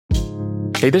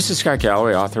Hey, this is Scott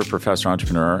Galloway, author, professor,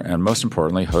 entrepreneur, and most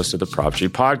importantly, host of the Prop G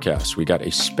podcast. We got a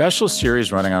special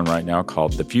series running on right now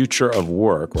called The Future of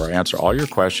Work, where I answer all your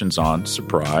questions on,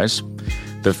 surprise,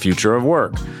 the future of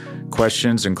work.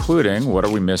 Questions including, what are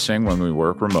we missing when we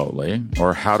work remotely?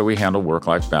 Or how do we handle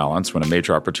work-life balance when a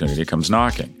major opportunity comes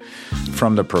knocking?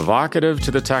 From the provocative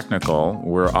to the technical,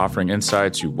 we're offering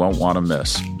insights you won't want to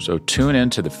miss. So tune in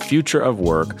to The Future of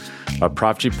Work, a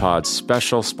Prop G Pod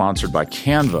special sponsored by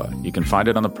Canva. You can find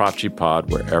it on the Prop G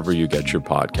Pod wherever you get your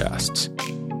podcasts.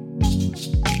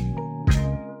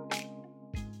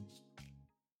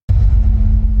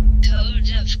 Code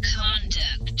of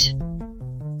conduct.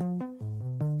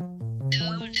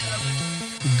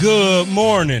 Good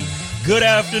morning, good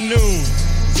afternoon,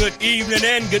 good evening,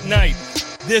 and good night.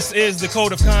 This is the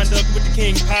Code of Conduct with the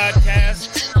King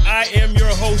podcast. I am your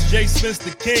host,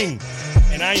 JSpenceTheKing,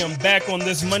 and I am back on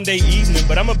this Monday evening,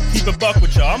 but I'm going to keep it buck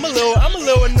with y'all. I'm a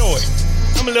little annoyed.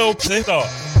 I'm a little pissed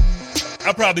off.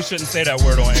 I probably shouldn't say that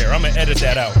word on air. I'm going to edit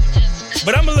that out.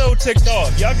 But I'm a little ticked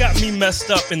off. Y'all got me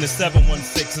messed up in the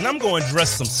 716, and I'm going to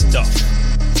address some stuff.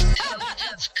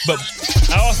 But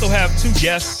I also have two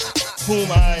guests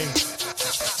whom I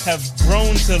have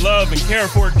grown to love and care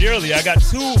for dearly. I got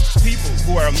two people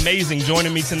who are amazing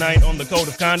joining me tonight on the Code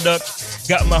of Conduct.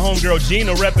 Got my homegirl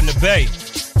Gina Reppin Da Bay.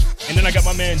 And then I got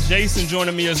my man Jason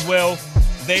joining me as well.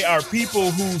 They are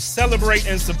people who celebrate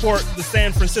and support the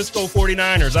San Francisco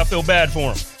 49ers. I feel bad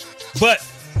for them. But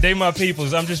they my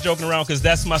peoples. I'm just joking around because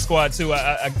that's my squad too.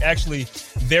 I actually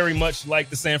very much like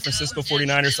the San Francisco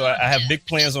 49ers. So I have big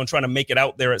plans on trying to make it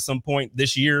out there at some point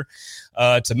this year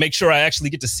to make sure I actually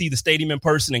get to see the stadium in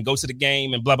person and go to the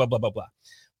game and blah, blah, blah, blah, blah.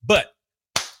 But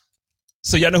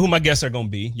so y'all know who my guests are going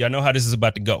to be. Y'all know how this is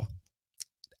about to go.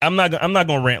 I'm not going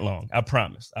to rant long. I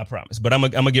promise. But I'm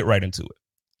going to get right into it.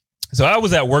 So I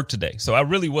was at work today. So I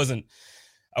really wasn't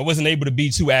able to be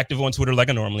too active on Twitter like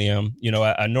I normally am. You know,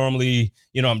 I normally,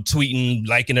 I'm tweeting,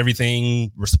 liking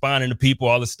everything, responding to people,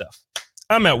 all this stuff.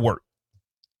 I'm at work.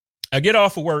 I get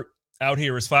off of work out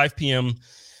here. It's 5 p.m.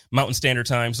 Mountain Standard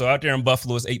Time. So out there in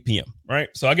Buffalo, it's 8 p.m. Right.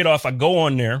 So I get off, I go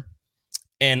on there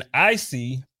and I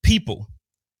see people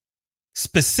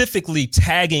specifically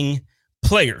tagging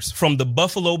players from the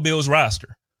Buffalo Bills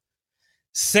roster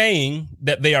saying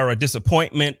that they are a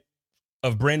disappointment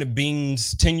of Brandon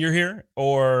Beane's tenure here,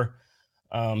 or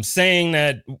saying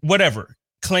that whatever,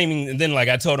 claiming, and then like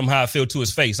I told him how I feel to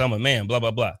his face. I'm a man, blah, blah,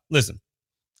 blah. Listen,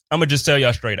 I'm going to just tell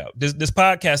y'all straight out. This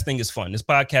podcast thing is fun. This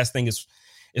podcast thing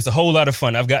it's a whole lot of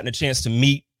fun. I've gotten a chance to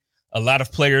meet a lot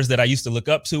of players that I used to look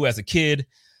up to as a kid.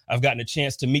 I've gotten a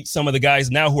chance to meet some of the guys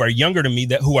now who are younger than me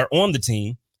who are on the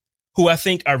team, who I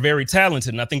think are very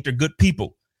talented, and I think they're good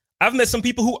people. I've met some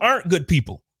people who aren't good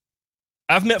people.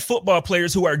 I've met football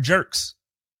players who are jerks.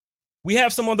 We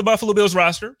have some on the Buffalo Bills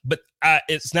roster, but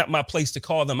it's not my place to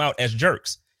call them out as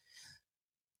jerks.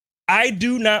 I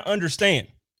do not understand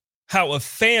how a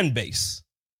fan base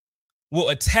will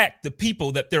attack the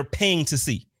people that they're paying to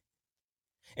see.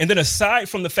 And then aside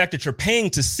from the fact that you're paying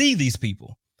to see these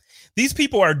people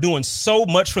are doing so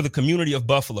much for the community of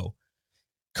Buffalo.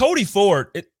 Cody Ford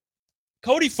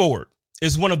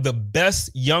is one of the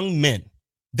best young men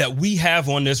that we have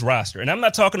on this roster. And I'm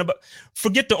not talking about,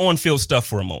 forget the on-field stuff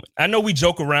for a moment. I know we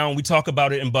joke around, we talk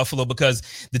about it in Buffalo because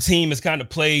the team has kind of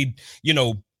played,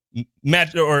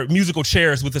 musical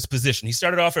chairs with this position. He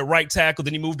started off at right tackle,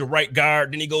 then he moved to right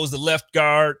guard, then he goes to left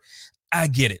guard. I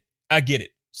get it.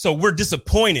 So we're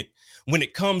disappointed when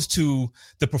it comes to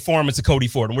the performance of Cody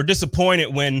Ford. And we're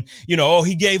disappointed when,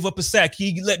 he gave up a sack.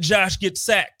 He let Josh get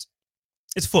sacked.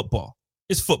 It's football.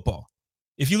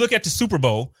 If you look at the Super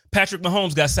Bowl, Patrick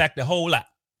Mahomes got sacked a whole lot.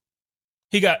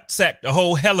 He got sacked a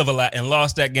whole hell of a lot and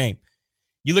lost that game.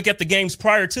 You look at the games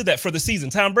prior to that for the season,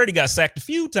 Tom Brady got sacked a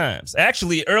few times.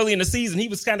 Actually, early in the season, he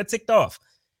was kind of ticked off.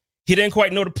 He didn't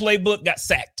quite know the playbook, got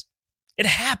sacked. It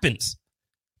happens.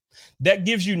 That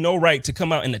gives you no right to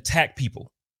come out and attack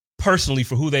people personally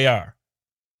for who they are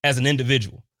as an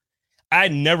individual. I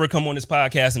never come on this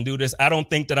podcast and do this. I don't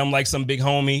think that I'm like some big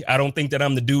homie. I don't think that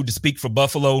I'm the dude to speak for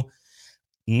Buffalo.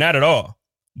 Not at all.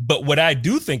 But what I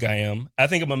do think I'm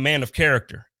a man of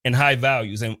character and high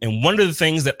values. And one of the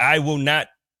things that I'm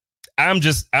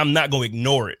not going to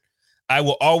ignore it. I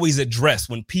will always address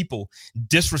when people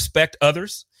disrespect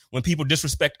others, when people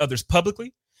disrespect others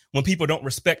publicly, when people don't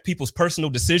respect people's personal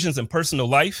decisions and personal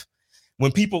life,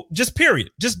 when people just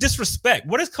disrespect.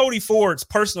 What does Cody Ford's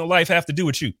personal life have to do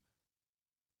with you?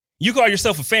 You call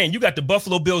yourself a fan. You got the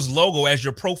Buffalo Bills logo as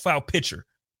your profile picture.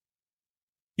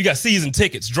 You got season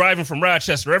tickets, driving from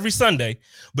Rochester every Sunday,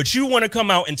 but you want to come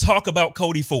out and talk about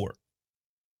Cody Ford.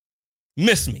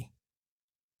 Miss me.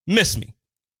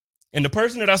 And the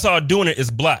person that I saw doing it is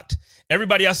blocked.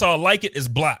 Everybody I saw like it is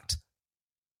blocked.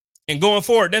 And going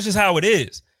forward, that's just how it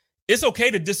is. It's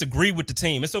okay to disagree with the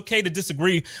team. It's okay to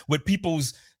disagree with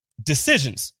people's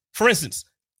decisions. For instance,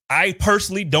 I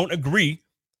personally don't agree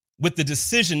with the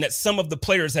decision that some of the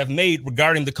players have made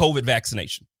regarding the COVID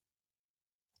vaccination.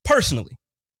 Personally,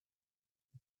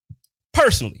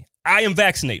 I am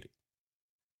vaccinated.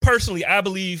 Personally, I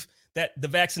believe that the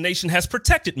vaccination has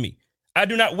protected me. I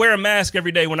do not wear a mask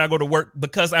every day when I go to work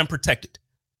because I'm protected.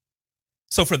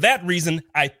 So for that reason,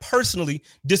 I personally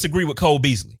disagree with Cole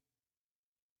Beasley.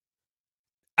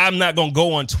 I'm not going to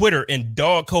go on Twitter and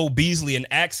dog Cole Beasley and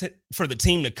ask for the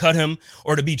team to cut him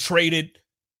or to be traded.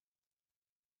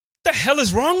 The hell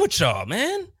is wrong with y'all,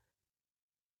 man?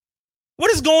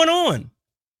 What is going on?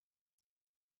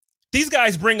 These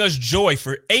guys bring us joy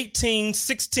for 18,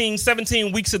 16,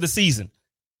 17 weeks of the season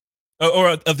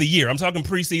or of the year. I'm talking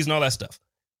preseason, all that stuff.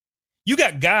 You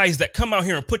got guys that come out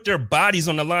here and put their bodies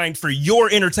on the line for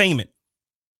your entertainment.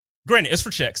 Granted, it's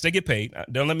for checks. They get paid.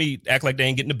 Don't let me act like they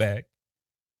ain't getting the bag.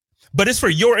 But it's for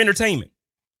your entertainment.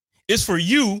 It's for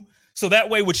you. So that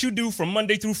way, what you do from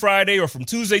Monday through Friday or from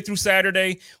Tuesday through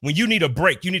Saturday, when you need a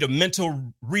break, you need a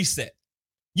mental reset.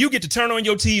 You get to turn on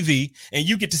your TV and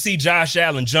you get to see Josh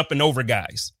Allen jumping over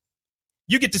guys.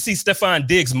 You get to see Stephon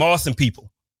Diggs mossing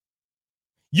people.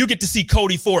 You get to see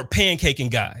Cody Ford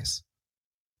pancaking guys.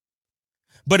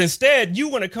 But instead, you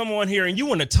want to come on here and you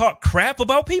want to talk crap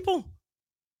about people?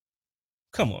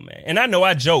 Come on, man. And I know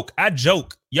I joke.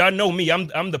 Y'all know me.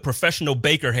 I'm the professional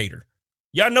Baker hater.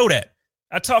 Y'all know that.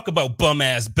 I talk about bum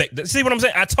ass Baker. See what I'm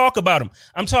saying? I talk about him.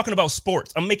 I'm talking about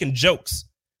sports. I'm making jokes.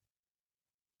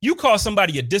 You call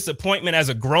somebody a disappointment as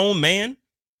a grown man?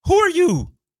 Who are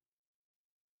you?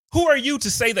 Who are you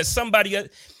to say that somebody...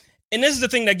 And this is the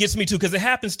thing that gets me too, because it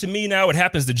happens to me now. It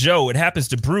happens to Joe. It happens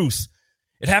to Bruce.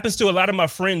 It happens to a lot of my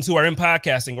friends who are in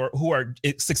podcasting or who are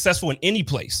successful in any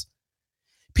place.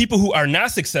 People who are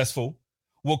not successful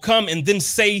will come and then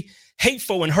say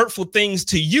hateful and hurtful things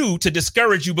to you to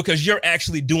discourage you because you're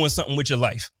actually doing something with your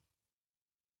life.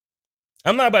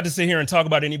 I'm not about to sit here and talk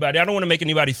about anybody. I don't want to make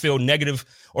anybody feel negative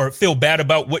or feel bad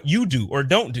about what you do or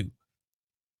don't do.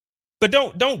 But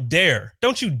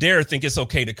don't you dare think it's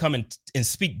okay to come and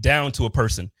speak down to a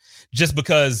person just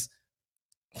because,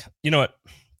 you know what?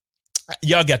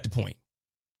 Y'all got the point.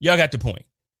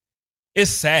 It's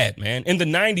sad, man. In the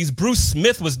 90s, Bruce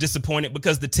Smith was disappointed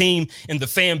because the team and the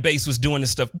fan base was doing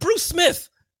this stuff. Bruce Smith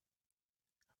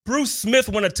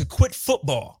wanted to quit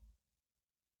football.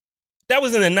 That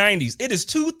was in the 90s. It is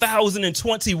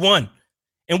 2021,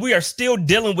 and we are still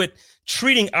dealing with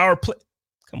treating our play.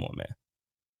 Come on, man.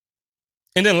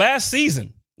 And then last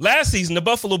season, the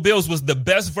Buffalo Bills was the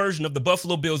best version of the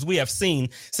Buffalo Bills we have seen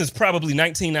since probably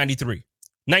 1993,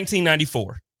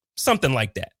 1994, something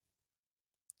like that.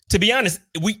 To be honest,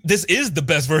 this is the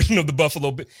best version of the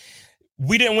Buffalo Bills.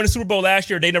 We didn't win a Super Bowl last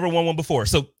year. They never won one before.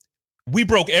 So we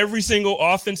broke every single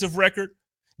offensive record.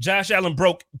 Josh Allen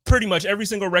broke pretty much every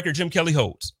single record Jim Kelly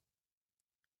holds.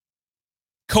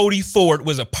 Cody Ford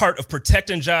was a part of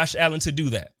protecting Josh Allen to do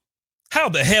that. How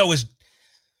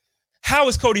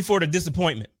is Cody Ford a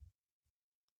disappointment?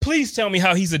 Please tell me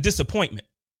how he's a disappointment.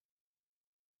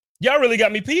 Y'all really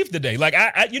got me peeved today. Like,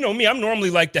 I you know me, I'm normally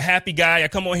like the happy guy. I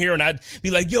come on here and I'd be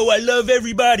like, yo, I love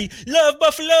everybody. Love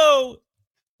Buffalo.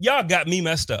 Y'all got me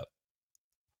messed up.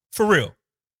 For real.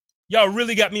 Y'all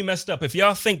really got me messed up. If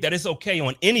y'all think that it's okay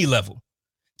on any level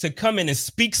to come in and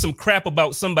speak some crap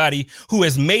about somebody who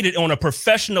has made it on a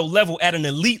professional level at an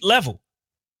elite level.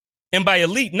 And by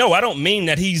elite, no, I don't mean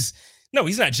that he's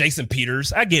not Jason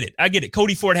Peters. I get it.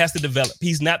 Cody Ford has to develop.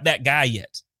 He's not that guy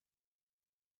yet.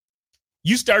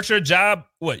 You start your job,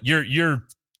 what? You're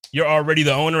already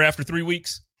the owner after 3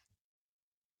 weeks.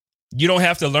 You don't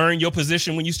have to learn your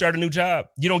position when you start a new job.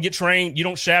 You don't get trained. You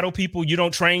don't shadow people. You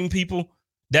don't train people.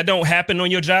 That don't happen on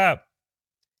your job.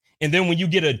 And then when you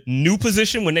get a new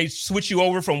position, when they switch you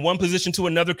over from one position to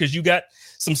another because you got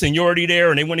some seniority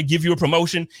there and they want to give you a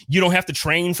promotion, you don't have to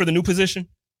train for the new position.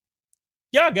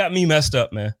 Y'all got me messed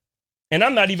up, man. And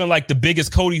I'm not even like the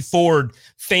biggest Cody Ford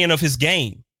fan of his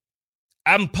game.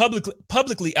 I'm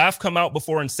publicly, I've come out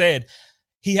before and said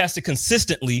he has to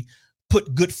consistently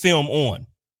put good film on.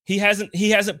 He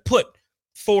hasn't put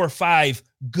 4 or 5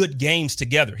 good games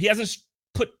together. He hasn't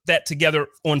put that together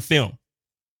on film.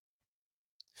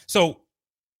 So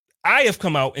I have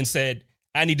come out and said,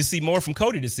 I need to see more from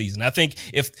Cody this season. I think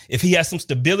if he has some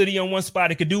stability on one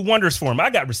spot, it could do wonders for him. I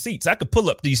got receipts. I could pull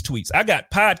up these tweets. I got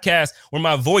podcasts where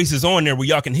my voice is on there where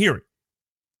y'all can hear it.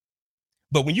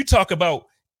 But when you talk about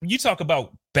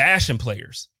bashing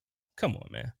players, come on,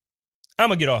 man. I'm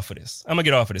going to get off of this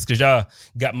because y'all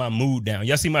got my mood down.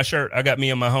 Y'all see my shirt? I got me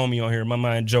and my homie on here, my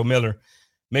man, Joe Miller.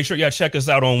 Make sure y'all check us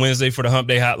out on Wednesday for the Hump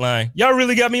Day Hotline. Y'all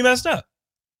really got me messed up.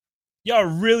 Y'all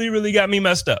really, really got me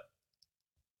messed up.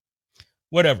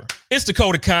 Whatever. It's the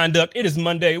Code of Conduct. It is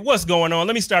Monday. What's going on?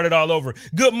 Let me start it all over.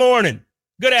 Good morning,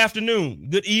 good afternoon,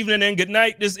 good evening, and good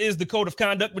night. This is the Code of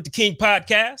Conduct with the King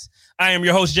podcast. I am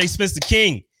your host,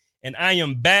 JSpenceTheKing, and I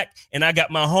am back, and I got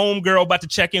my homegirl about to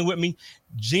check in with me,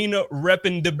 Gina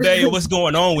Reppin Da. What's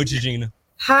going on with you, Gina?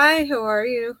 Hi, how are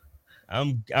you?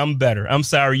 I'm better. I'm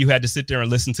sorry you had to sit there and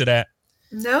listen to that.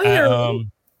 No, you're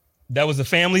that was a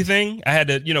family thing. I had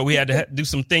to, we had to do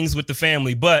some things with the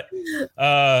family, but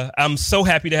I'm so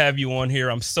happy to have you on here.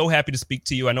 I'm so happy to speak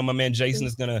to you. I know my man Jason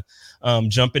is going to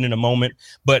jump in a moment,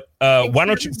 but why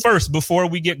don't you first, before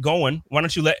we get going, why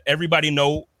don't you let everybody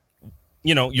know,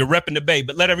 you're repping the Bay,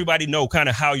 but let everybody know kind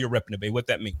of how you're repping the Bay, what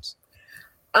that means.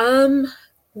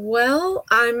 Well,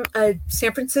 I'm a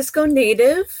San Francisco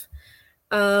native,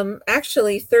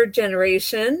 actually third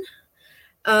generation.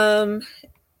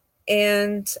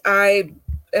 And I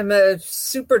am a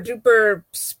super duper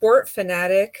sport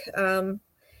fanatic.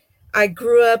 I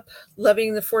grew up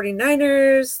loving the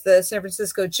 49ers, the San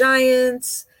Francisco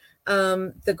Giants,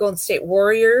 the Golden State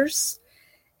Warriors.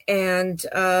 And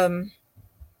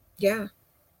yeah.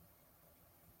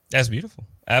 That's beautiful.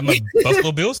 I'm a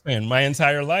Buffalo Bills fan my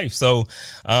entire life. So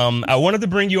I wanted to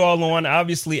bring you all on.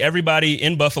 Obviously, everybody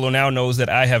in Buffalo now knows that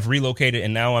I have relocated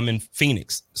and now I'm in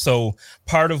Phoenix. So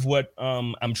part of what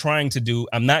I'm trying to do,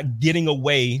 I'm not getting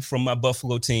away from my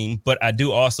Buffalo team, but I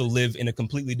do also live in a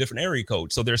completely different area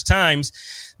code. So there's times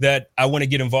that I want to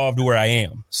get involved where I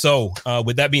am. So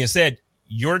with that being said,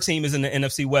 your team is in the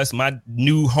NFC West. My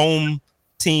new home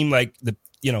team,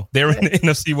 they're in the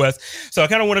NFC West. So I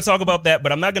kind of want to talk about that,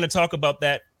 but I'm not going to talk about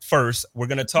that first. We're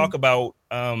going to talk about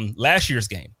last year's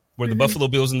game where the Buffalo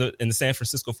Bills and the San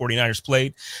Francisco 49ers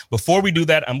played. Before we do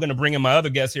that, I'm going to bring in my other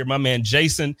guest here, my man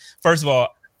Jason. First of all,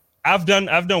 I've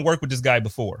done work with this guy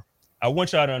before. I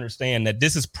want y'all to understand that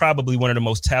this is probably one of the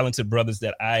most talented brothers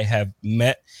that I have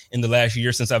met in the last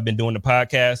year since I've been doing the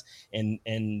podcast.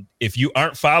 And if you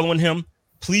aren't following him,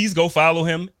 please go follow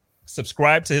him,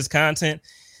 subscribe to his content.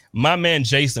 My man,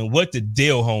 Jason, what the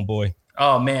deal, homeboy?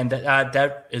 Oh, man,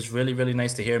 that is really, really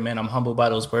nice to hear, man. I'm humbled by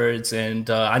those words, and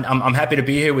I'm happy to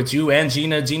be here with you and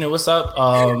Gina. Gina, what's up?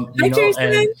 Hi,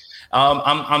 Jason.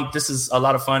 And this is a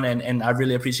lot of fun, and I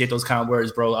really appreciate those kind of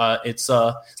words, bro. It's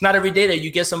not every day that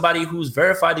you get somebody who's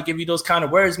verified to give you those kind of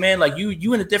words, man. Like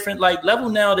you in a different level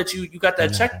now that you got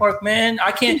that check mark, man.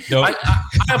 I can't. Nope.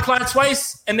 I applied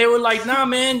twice, and they were like, "Nah,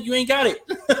 man, you ain't got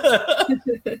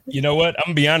it." You know what? I'm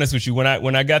gonna be honest with you. When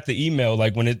I got the email, I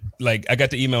got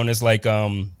the email and it's like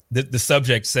the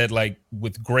subject said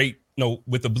with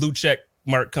a blue check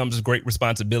mark comes great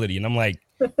responsibility, and I'm like,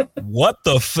 what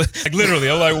the literally,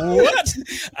 I'm like, what?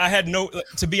 I had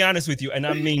to be honest with you, and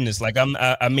I mean this,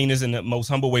 I mean this in the most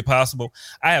humble way possible.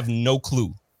 I have no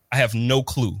clue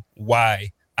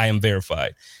why I am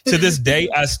verified. To this day,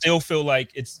 I still feel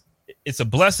like it's a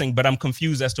blessing, but I'm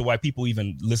confused as to why people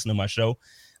even listen to my show.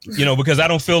 Because I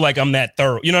don't feel like I'm that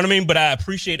thorough. You know what I mean? But I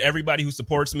appreciate everybody who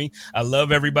supports me. I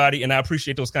love everybody, and I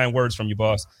appreciate those kind words from you,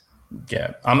 boss.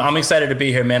 Yeah, I'm excited to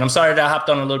be here, man. I'm sorry that I hopped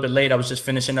on a little bit late. I was just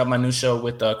finishing up my new show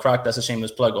with Croc. That's a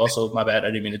shameless plug. Also, my bad. I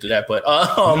didn't mean to do that. But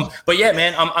yeah,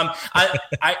 man.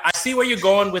 I see where you're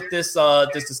going with this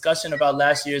discussion about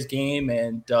last year's game,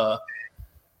 and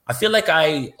I feel like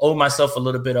I owe myself a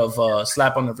little bit of a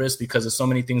slap on the wrist because of so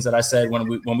many things that I said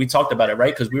when we talked about it,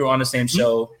 right? Because we were on the same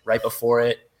show right before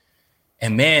it.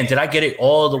 And man, did I get it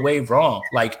all the way wrong?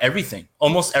 Like everything,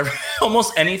 almost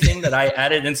anything that I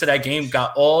added into that game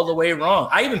got all the way wrong.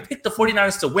 I even picked the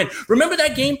 49ers to win. Remember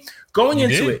that game going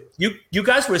into it? You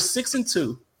guys were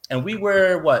 6-2 and we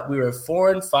were what? We were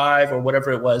 4-5 or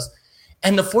whatever it was.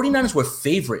 And the 49ers were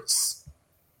favorites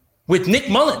with Nick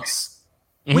Mullins.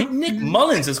 With Nick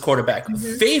Mullins as quarterback,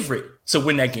 favorite to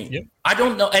win that game. Yep. I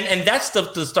don't know. And that's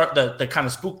the start that kind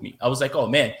of spooked me. I was like, oh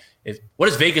man, what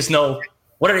does Vegas know?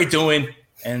 What are they doing?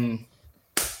 And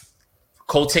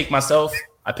cold take myself.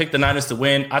 I picked the Niners to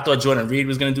win. I thought Jordan Reed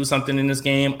was going to do something in this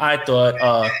game. I thought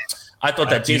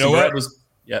that Jason Garrett was.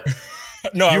 Yeah.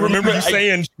 No, I remember you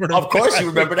saying. Of course, you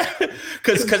remember that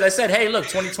because I said, "Hey, look,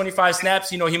 20-25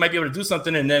 snaps. He might be able to do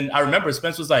something." And then I remember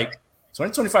Spence was like,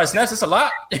 20-25 snaps. That's a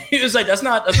lot. He was like, "That's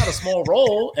not a small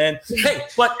role." And hey,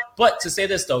 but to say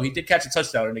this though, he did catch a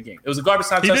touchdown in the game. It was a garbage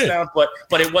time touchdown, but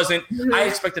it wasn't. I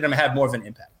expected him to have more of an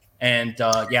impact. And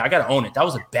I got to own it. That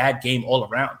was a bad game all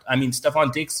around. I mean,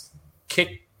 Stephon Diggs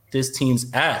kicked this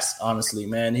team's ass, honestly,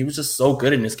 man. He was just so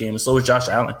good in this game, and so was Josh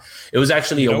Allen. It was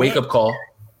actually a wake-up call.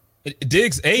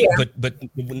 Diggs 8, but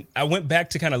when I went back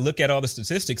to kind of look at all the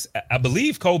statistics, I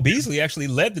believe Cole Beasley actually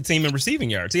led the team in receiving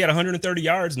yards. He had 130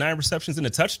 yards, 9 receptions, and a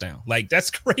touchdown. Like,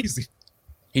 that's crazy.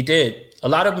 He did. A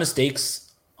lot of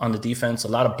mistakes on the defense, a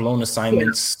lot of blown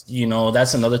assignments. You know,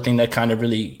 that's another thing that kind of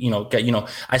really,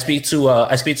 I speak to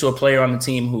a player on the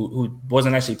team who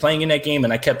wasn't actually playing in that game,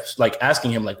 and I kept like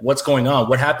asking him, like, what's going on?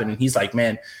 What happened? And he's like,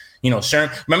 man,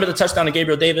 Sherm, remember the touchdown to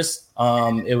Gabriel Davis?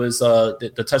 It was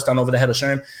the touchdown over the head of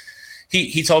Sherm.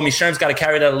 He told me Sherm's got to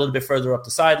carry that a little bit further up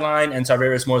the sideline, and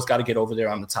Tarvarius Moore's got to get over there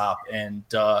on the top. And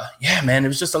man, it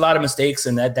was just a lot of mistakes,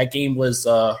 and that game was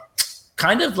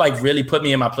kind of like really put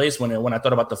me in my place when I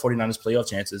thought about the 49ers playoff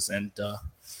chances. And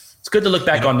it's good to look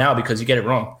back on now because you get it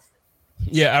wrong.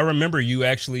 Yeah, I remember you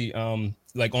actually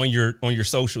like on your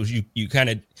socials, you kind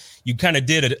of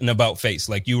did an about face.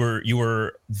 Like you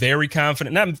were very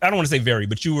confident. I don't want to say very,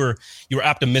 but you were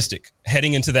optimistic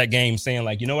heading into that game, saying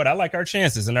like, you know what, I like our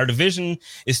chances, and our division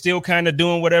is still kind of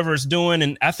doing whatever it's doing,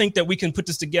 and I think that we can put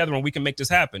this together and we can make this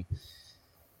happen.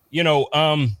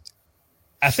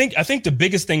 I think the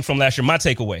biggest thing from last year, my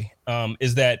takeaway,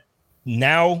 is that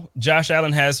now Josh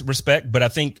Allen has respect, but I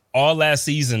think all last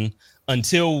season,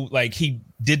 until like he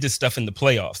did this stuff in the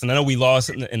playoffs, and I know we lost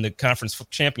in the conference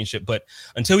championship, but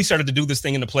until he started to do this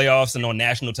thing in the playoffs and on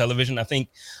national television, I think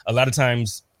a lot of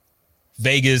times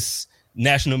Vegas,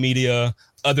 national media,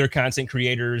 other content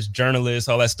creators, journalists,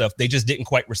 all that stuff, they just didn't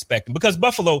quite respect him. Because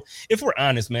Buffalo, if we're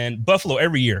honest, man, Buffalo,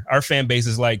 every year, our fan base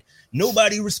is like,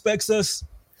 nobody respects us.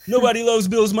 Nobody loves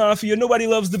Bills Mafia. Nobody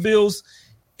loves the Bills.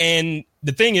 And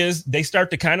the thing is, they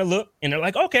start to kind of look and they're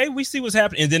like, okay, we see what's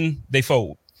happening. And then they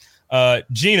fold.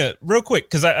 Gina, real quick,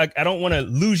 because I don't want to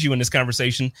lose you in this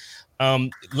conversation.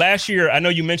 Last year, I know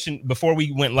you mentioned before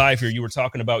we went live here, you were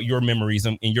talking about your memories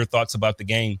and your thoughts about the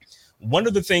game. One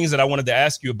of the things that I wanted to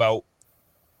ask you about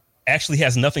actually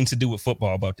has nothing to do with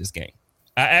football about this game.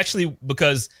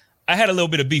 Because I had a little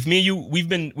bit of beef. Me and you, we've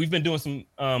been doing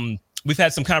some, we've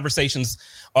had some conversations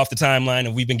off the timeline,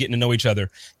 and we've been getting to know each other.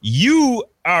 You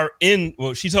are in,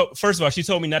 well, she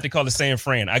told me not to call it San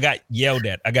Fran. I got yelled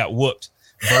at. I got whooped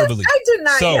verbally. I did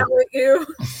not yell at you.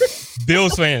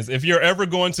 Bills fans, if you're ever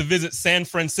going to visit San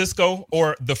Francisco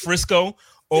or the Frisco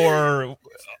or,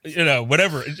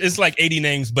 whatever, it's like 80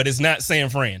 names, but it's not San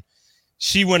Fran.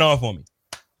 She went off on me.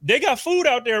 They got food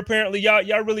out there. Apparently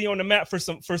y'all really on the map for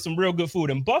some real good food.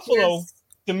 And Buffalo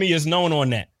to me is known on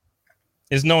that.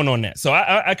 So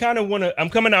I kind of I'm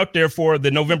coming out there for the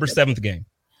November 7th game.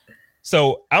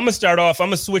 So I'm going to start off. I'm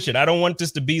going to switch it. I don't want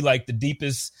this to be like the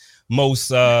deepest,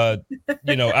 most, I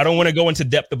don't want to go into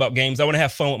depth about games. I want to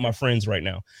have fun with my friends right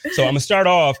now. So I'm going to start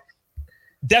off.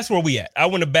 That's where we at. I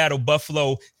want to battle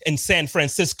Buffalo and San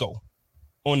Francisco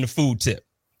on the food tip.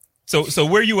 So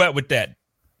where you at with that?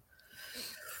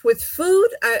 With food?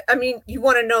 I mean, you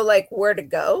want to know like where to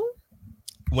go?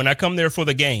 When I come there for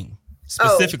the game.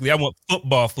 Specifically, I want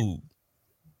football food.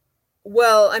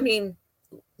 Well, I mean,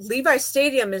 Levi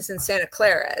Stadium is in Santa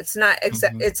Clara. It's not It's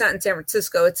not in San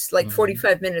Francisco. It's like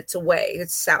 45 minutes away.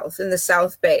 It's south in the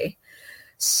South Bay.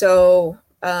 So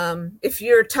if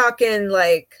you're talking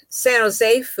like San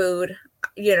Jose food,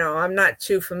 I'm not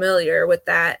too familiar with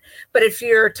that. But if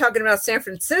you're talking about San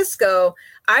Francisco,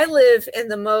 I live in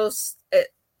the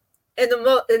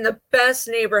best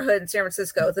neighborhood in San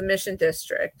Francisco, the Mission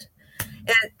District.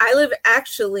 And I live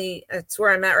that's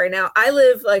where I'm at right now. I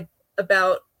live like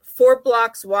about 4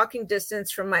 blocks walking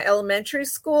distance from my elementary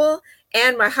school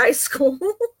and my high school.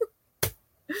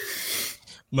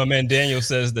 My man Daniel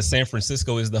says that San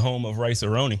Francisco is the home of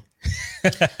rice-a-roni.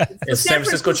 It's San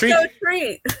Francisco treat.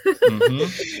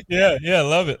 Yeah,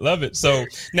 love it. So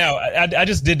now I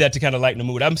just did that to kind of lighten the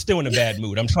mood. I'm still in a bad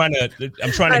mood. I'm trying to get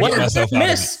myself out of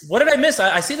it. What did I miss?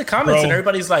 I see the comments and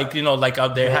everybody's like, like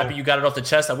out there happy you got it off the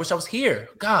chest. I wish I was here.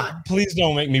 God, please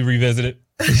don't make me revisit it.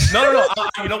 No.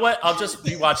 You know what? I'll just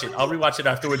rewatch it. I'll rewatch it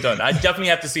after we're done. I definitely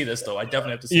have to see this though.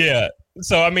 Yeah.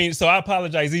 So I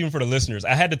apologize even for the listeners.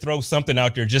 I had to throw something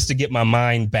out there just to get my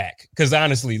mind back. Because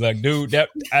honestly, like, dude,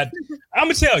 I'm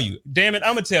gonna tell you. Damn it,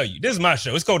 I'm gonna tell you. This is my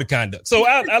show. It's Code of Conduct. So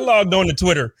I logged on to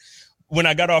Twitter when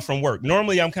I got off from work.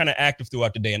 Normally, I'm kind of active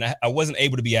throughout the day, and I wasn't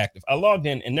able to be active. I logged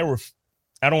in, and there were,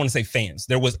 I don't want to say fans.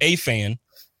 There was a fan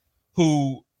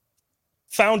who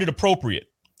found it appropriate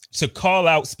to call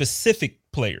out specific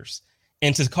players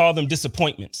and to call them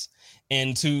disappointments.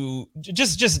 And to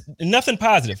just nothing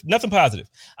positive.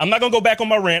 I'm not going to go back on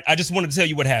my rant. I just wanted to tell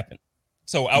you what happened.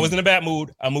 So I was in a bad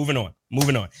mood. I'm moving on.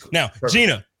 Now, perfect.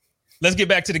 Gina, let's get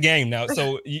back to the game now.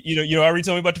 So you already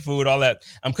told me about the food, all that.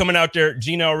 I'm coming out there.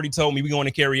 Gina already told me we're going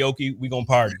to karaoke. We're going to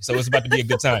party. So it's about to be a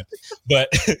good time.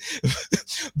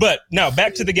 But now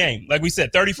back to the game. Like we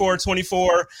said,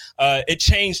 34-24. It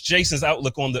changed Jason's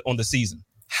outlook on the season.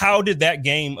 How did that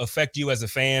game affect you as a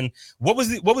fan? What was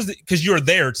the because you're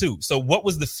there too. So what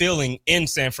was the feeling in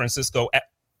San Francisco? I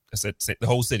said the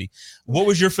whole city. What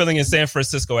was your feeling in San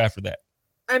Francisco after that?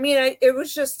 I mean, it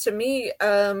was just, to me,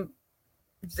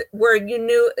 where you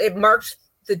knew it marked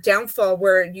the downfall,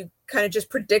 where you kind of just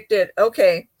predicted,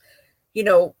 okay,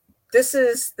 this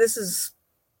is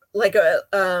like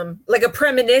a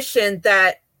premonition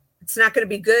that it's not going to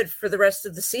be good for the rest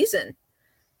of the season.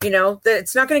 That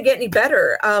it's not going to get any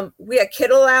better. We had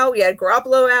Kittle out, we had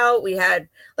Garoppolo out, we had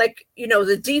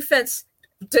the defense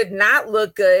did not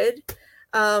look good.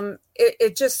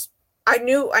 It just, I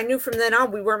knew from then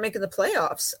on we weren't making the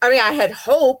playoffs. I mean, I had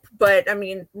hope, but I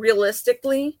mean,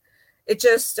 realistically, it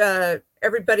just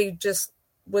everybody just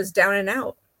was down and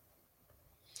out.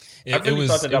 I really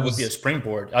thought that would be a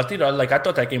springboard. I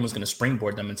thought that game was going to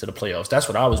springboard them into the playoffs. That's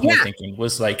what I was more thinking,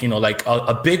 was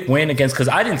a big win against, because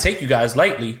I didn't take you guys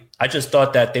lightly. I just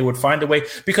thought that they would find a way,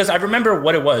 because I remember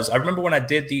what it was. I remember when I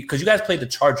did because you guys played the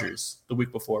Chargers the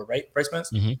week before, right, Bryce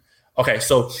Spence? Mm-hmm. Okay,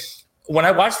 so when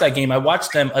I watched that game, I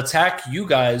watched them attack you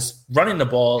guys running the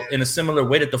ball in a similar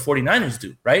way that the 49ers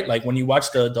do, right? Like when you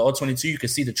watch the All-22, you can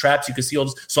see the traps, you can see all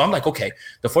this. So I'm like, okay,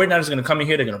 the 49ers are going to come in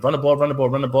here, they're going to run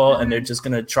the ball, and they're just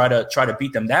going to try to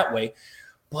beat them that way.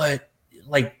 But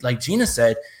like Gina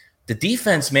said, the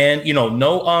defense, man,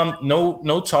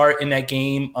 no Tart in that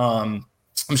game.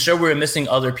 I'm sure we were missing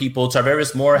other people.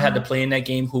 Tarvarius Moore had to play in that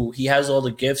game, who he has all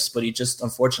the gifts, but he just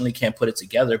unfortunately can't put it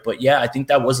together. But yeah, I think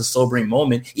that was a sobering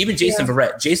moment. Even Jason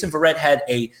Verrett. Jason Verrett had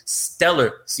a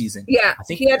stellar season. Yeah, I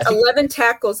think he had 11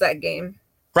 tackles that game.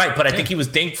 Right, but I think he was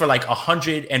dinged for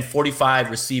 145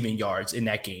 receiving yards in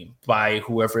that game by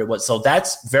whoever it was. So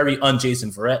that's very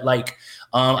un-Jason Verrett.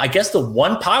 I guess the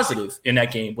one positive in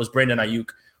that game was Brandon Ayuk,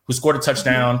 who scored a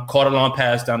touchdown, caught a long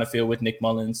pass down the field with Nick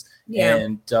Mullins. Yeah.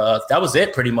 And that was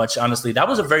it pretty much, honestly. That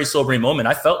was a very sobering moment.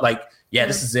 I felt like,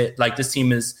 this is it. This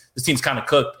team's kind of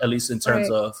cooked, at least in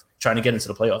terms of trying to get into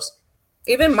the playoffs.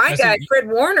 Even my guy, Fred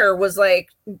Warner, was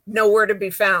nowhere to be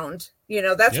found.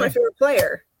 That's my favorite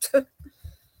player.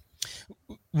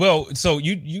 Well, so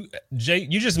Jay,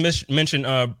 you just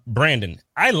mentioned Brandon.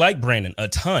 I like Brandon a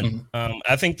ton. Mm-hmm.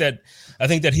 I think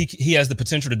that he has the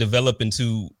potential to develop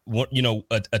into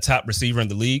a top receiver in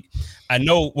the league. I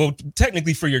know. Well,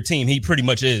 technically for your team, he pretty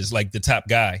much is the top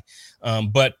guy.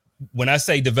 But when I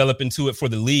say develop into it for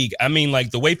the league, I mean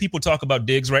the way people talk about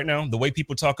Diggs right now, the way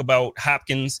people talk about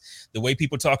Hopkins, the way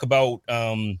people talk about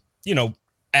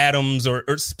Adams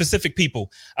or specific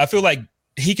people. I feel like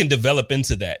he can develop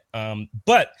into that.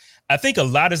 But I think a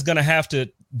lot is going to have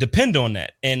to depend on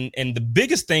that. And the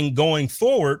biggest thing going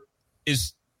forward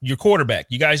is your quarterback.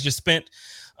 You guys just spent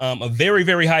a very,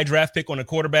 very high draft pick on a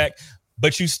quarterback,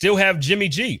 but you still have Jimmy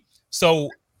G. So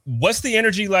what's the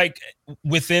energy like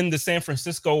within the San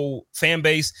Francisco fan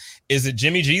base? Is it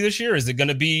Jimmy G this year? Is it going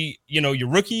to be, your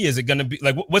rookie? Is it going to be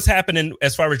what's happening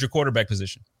as far as your quarterback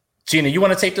position? Gina, you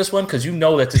want to take this one? Because you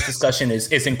know that this discussion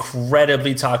is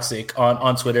incredibly toxic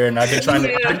on Twitter. And I've been trying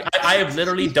I have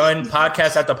literally done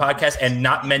podcast after podcast and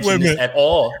not mentioned this at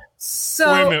all.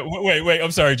 So wait a minute. Wait.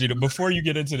 I'm sorry, Gina. Before you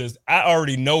get into this, I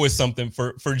already know it's something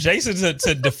for Jason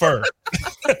to defer.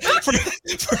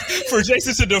 for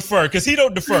Jason to defer, because he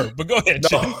don't defer. But go ahead,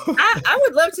 Gina. I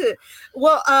would love to.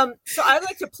 Well, so I'd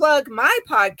like to plug my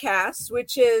podcast,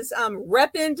 which is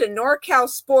Reppin Da NorCal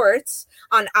Sports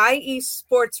on IE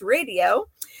Sports Radio.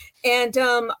 And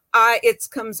it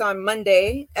comes on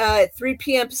Monday at 3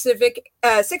 p.m. Pacific,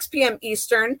 6 p.m.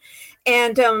 Eastern.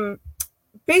 And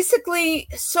basically,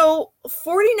 so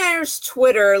 49ers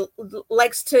Twitter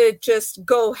likes to just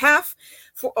go half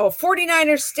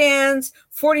 49er stands,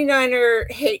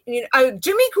 49er hate,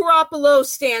 Jimmy Garoppolo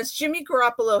stands, Jimmy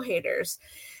Garoppolo haters.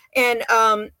 And,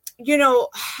 I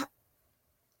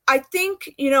think,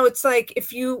 it's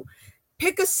if you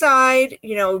pick a side,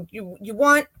 you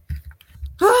want,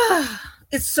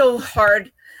 it's so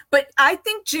hard. But I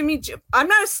think Jimmy G, I'm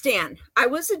not a stan. I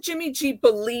was a Jimmy G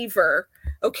believer.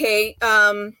 Okay.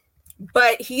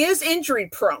 But he is injury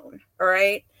prone. All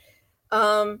right.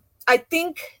 I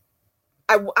think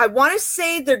I want to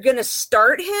say they're going to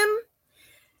start him,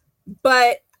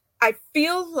 but I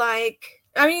feel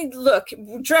look,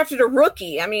 we drafted a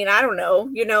rookie. I don't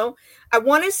know, I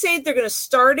want to say they're going to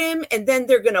start him and then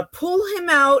they're going to pull him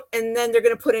out and then they're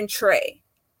going to put in Trey.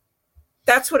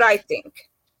 That's what I think.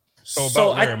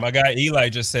 So my guy Eli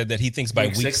just said that he thinks by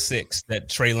week six that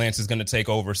Trey Lance is going to take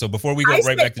over. So before we go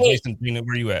right back to 8. Jason,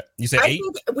 where you at? You said 8? I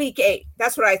think week 8.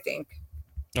 That's what I think.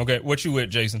 Okay, what you with,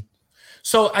 Jason?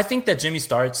 So I think that Jimmy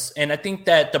starts, and I think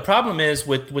that the problem is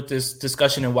with this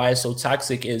discussion and why it's so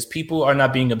toxic is people are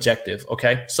not being objective.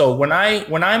 Okay, so when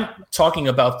I'm talking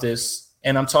about this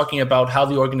and I'm talking about how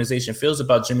the organization feels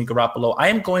about Jimmy Garoppolo, I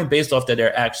am going based off of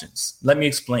their actions. Let me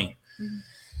explain. Mm-hmm.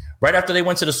 Right after they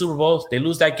went to the Super Bowl, they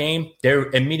lose that game.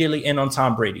 They're immediately in on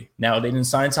Tom Brady. Now, they didn't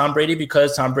sign Tom Brady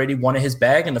because Tom Brady wanted his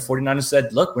bag, and the 49ers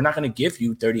said, look, we're not going to give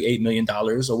you $38 million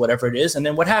or whatever it is. And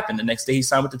then what happened? The next day, he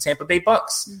signed with the Tampa Bay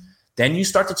Bucks. Mm-hmm. Then you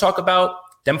start to talk about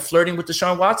them flirting with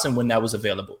Deshaun Watson when that was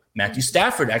available. Matthew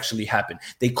Stafford actually happened.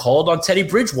 They called on Teddy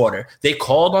Bridgewater. They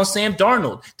called on Sam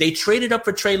Darnold. They traded up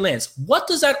for Trey Lance. What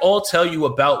does that all tell you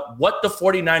about what the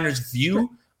 49ers view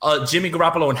Jimmy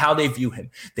Garoppolo and how they view him?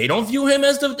 They don't view him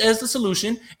as the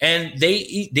solution, and they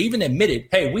even admitted,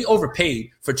 hey, we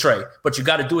overpaid for Trey, but you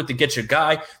got to do it to get your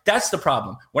guy. That's the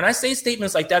problem. When I say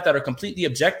statements like that are completely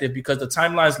objective because the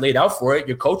timeline's laid out for it,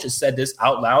 your coach has said this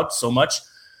out loud so much,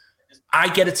 I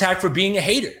get attacked for being a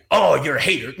hater. Oh, you're a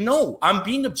hater. No, I'm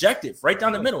being objective right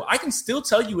down the middle. I can still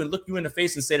tell you and look you in the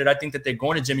face and say that I think that they're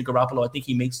going to Jimmy Garoppolo. I think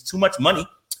he makes too much money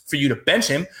for you to bench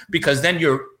him because then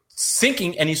you're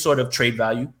sinking any sort of trade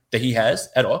value that he has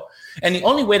at all. And the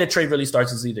only way that trade really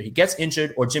starts is either he gets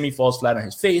injured or Jimmy falls flat on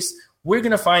his face. We're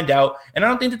going to find out. And I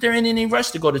don't think that they're in any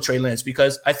rush to go to Trey Lance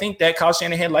because I think that Kyle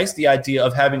Shanahan likes the idea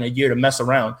of having a year to mess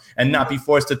around and not be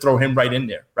forced to throw him right in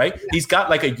there, right? Yeah. He's got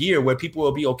like a year where people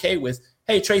will be okay with,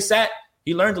 hey, Trey sat,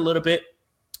 he learned a little bit,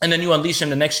 and then you unleash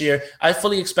him the next year. I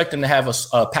fully expect him to have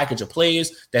a package of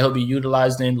plays that he'll be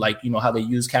utilized in, like, you know, how they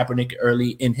use Kaepernick early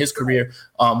in his career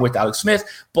with Alex Smith.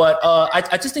 But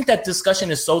I just think that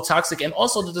discussion is so toxic, and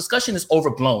also the discussion is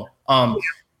overblown.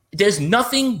 There's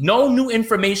no new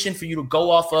information for you to go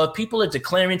off of. People are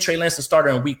declaring Trey Lance the starter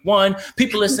in week 1.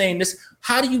 People are saying this.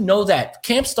 How do you know that?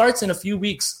 Camp starts in a few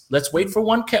weeks. Let's wait for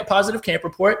one positive camp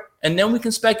report, and then we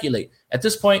can speculate. At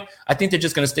this point, I think they're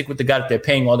just going to stick with the guy that they're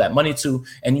paying all that money to,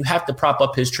 and you have to prop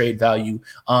up his trade value.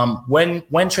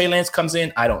 When Trey Lance comes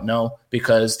in, I don't know,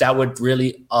 because that would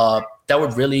really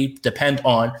depend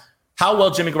on how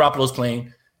well Jimmy Garoppolo is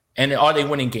playing, and are they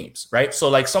winning games, right? So,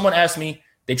 like, someone asked me,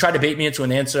 they tried to bait me into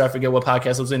an answer. I forget what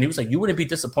podcast I was in. He was like, you wouldn't be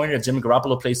disappointed if Jimmy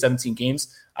Garoppolo plays 17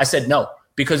 games? I said no,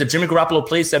 because if Jimmy Garoppolo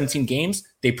plays 17 games,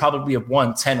 they probably have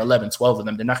won 10, 11, 12 of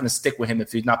them. They're not going to stick with him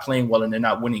if he's not playing well and they're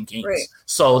not winning games. Right.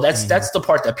 So that's the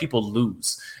part that people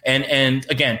lose. And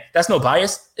again, that's no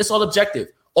bias. It's all objective.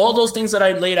 All those things that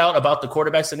I laid out about the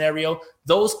quarterback scenario,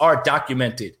 those are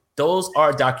documented. Those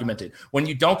are documented. When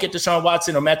you don't get Deshaun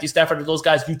Watson or Matthew Stafford or those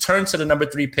guys, you turn to the number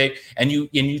 3 pick and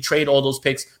you trade all those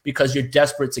picks because you're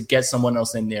desperate to get someone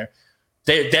else in there.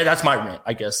 That's my rant,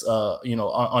 I guess,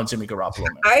 on Jimmy Garoppolo.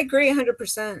 Man. I agree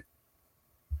 100%.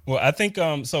 Well, I think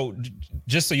so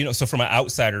just so you know, so from an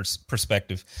outsider's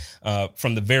perspective,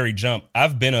 from the very jump,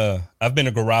 I've been a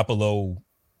Garoppolo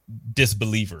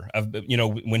disbeliever.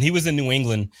 When he was in New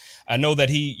England, I know that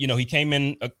he came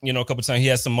in, a couple of times. He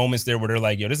has some moments there where they're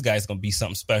like, yo, this guy's going to be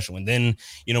something special. And then,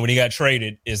 when he got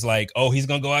traded, it's like, oh, he's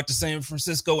going to go out to San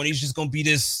Francisco and he's just going to be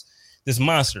this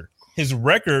monster. His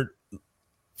record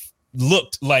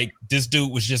looked like this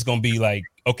dude was just going to be like,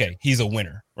 okay, he's a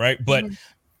winner. Right. But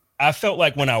I felt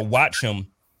like when I watch him,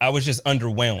 I was just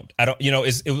underwhelmed.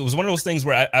 It was one of those things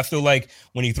where I feel like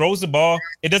when he throws the ball,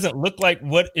 it doesn't look like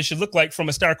what it should look like from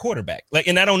a star quarterback. Like,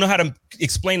 and I don't know how to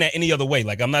explain that any other way.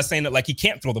 Like, I'm not saying that like he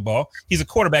can't throw the ball. He's a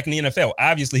quarterback in the NFL.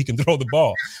 Obviously, he can throw the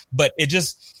ball, but it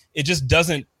just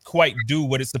doesn't quite do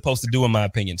what it's supposed to do, in my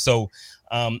opinion. So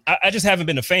I just haven't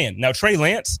been a fan. Now, Trey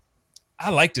Lance, I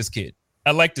like this kid.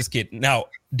 Now,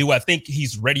 do I think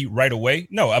he's ready right away?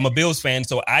 No, I'm a Bills fan,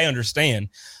 so I understand.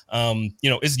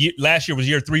 Last year was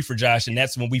year 3 for Josh, and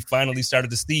that's when we finally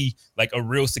started to see like a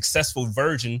real successful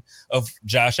version of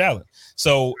Josh Allen.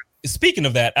 So speaking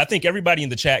of that, I think everybody in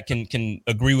the chat can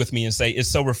agree with me and say it's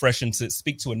so refreshing to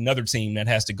speak to another team that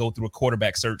has to go through a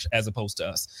quarterback search as opposed to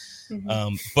us.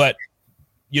 But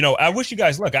I wish you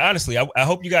guys luck. Honestly, I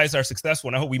hope you guys are successful,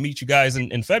 and I hope we meet you guys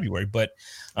in February. But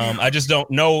I just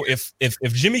don't know if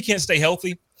Jimmy can't stay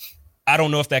healthy. I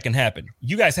don't know if that can happen.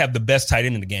 You guys have the best tight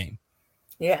end in the game.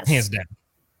 Yes. Hands down.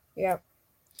 Yeah.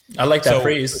 I like that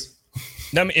phrase.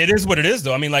 I mean, it is what it is,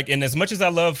 though. I mean, like, and as much as I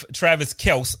love Travis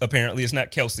Kelce, apparently it's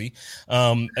not Kelsey.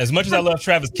 As much as I love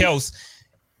Travis Kelce,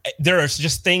 there are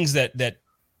just things that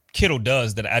Kittle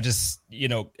does that I just,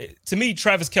 to me,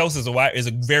 Travis Kelce is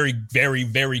a very, very,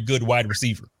 very good wide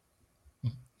receiver.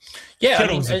 Yeah.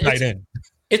 Kittle's a tight end.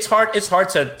 It's hard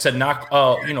to knock,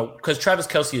 because Travis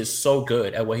Kelce is so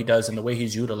good at what he does and the way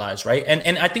he's utilized, right?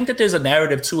 And I think that there's a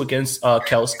narrative too against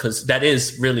Kelce, because that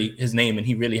is really his name, and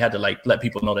he really had to like let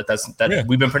people know that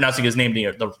we've been pronouncing his name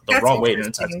the wrong way.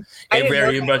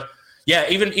 Yeah,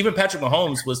 even Patrick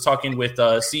Mahomes was talking with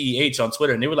CEH on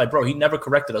Twitter, and they were like, bro, he never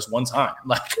corrected us one time,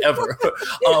 like ever.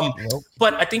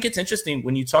 But I think it's interesting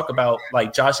when you talk about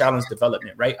like Josh Allen's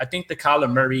development, right? I think the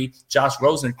Kyler Murray, Josh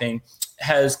Rosen thing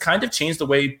has kind of changed the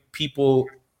way people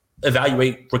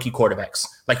evaluate rookie quarterbacks.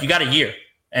 Like, you got a year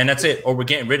and that's it, or we're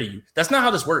getting rid of you. That's not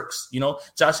how this works.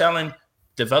 Josh Allen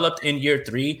developed in year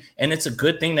 3, and it's a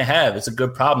good thing to have. It's a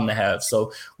good problem to have.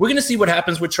 So we're going to see what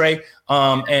happens with Trey,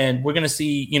 and we're going to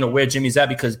see, where Jimmy's at,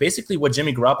 because basically what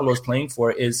Jimmy Garoppolo is playing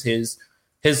for is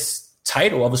his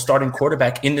title of a starting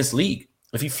quarterback in this league.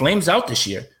 If he flames out this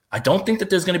year, I don't think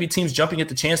that there's going to be teams jumping at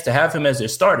the chance to have him as their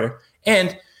starter.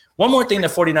 And one more thing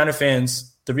that 49er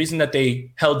fans, the reason that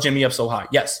they held Jimmy up so high,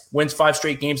 yes, wins 5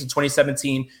 straight games in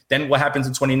 2017. Then what happens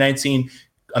in 2019?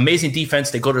 Amazing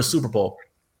defense. They go to the Super Bowl.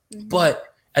 Mm-hmm. But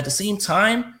at the same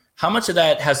time, how much of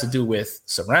that has to do with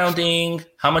surrounding?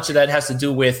 How much of that has to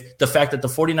do with the fact that the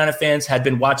 49er fans had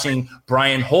been watching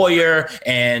Brian Hoyer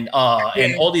and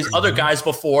all these other guys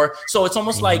before? So it's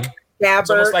almost like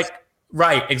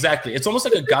right, exactly. It's almost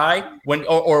like a guy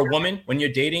or a woman when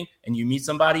you're dating and you meet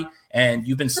somebody and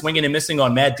you've been swinging and missing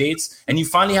on mad dates, and you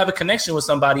finally have a connection with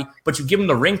somebody, but you give them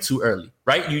the ring too early,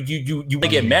 right? You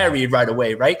get married right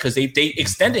away, right? Because they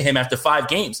extended him after 5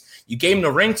 games. You gave him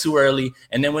the ring too early,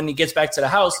 and then when he gets back to the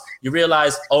house, you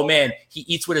realize, oh man, he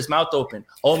eats with his mouth open.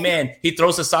 Oh man, he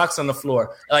throws his socks on the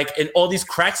floor. Like, and all these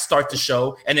cracks start to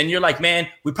show, and then you're like, man,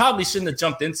 we probably shouldn't have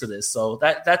jumped into this. So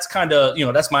that's kind of,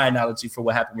 that's my analogy for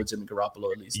what happened with Jimmy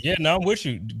Garoppolo, at least. Yeah, no, I'm with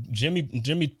you.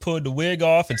 Jimmy pulled the wig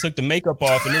off and took the makeup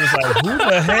off, and it was like, who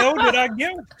the hell did I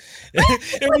get?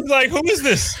 It was like, who is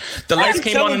this? The lights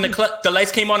came on in the club. The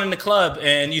lights came on in the club,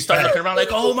 and you start looking around like,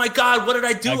 oh my God, what did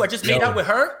I do? I just made out with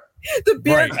her. The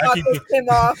beard came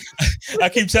off. I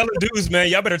keep telling dudes, man,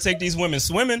 y'all better take these women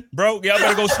swimming, bro. Y'all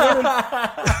better go swimming.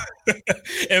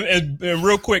 and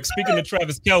real quick, speaking of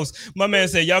Travis Kelce, my man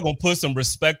said, y'all gonna put some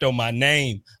respect on my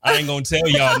name. I ain't gonna tell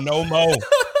y'all no more.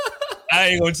 I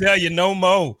ain't gonna tell you no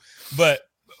more. But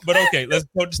okay, let's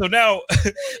go. So now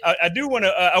I do want to.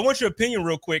 I want your opinion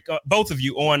real quick, both of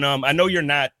you, on. I know you're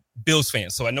not Bills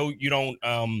fans, so I know you don't,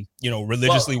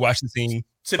 religiously watch the team.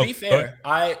 To be fair,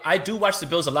 I do watch the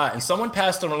Bills a lot, and someone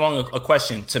passed along a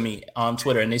question to me on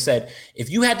Twitter, and they said, if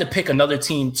you had to pick another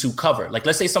team to cover, like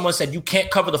let's say someone said you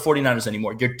can't cover the 49ers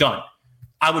anymore, you're done,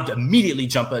 I would immediately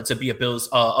jump to be a Bills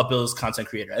content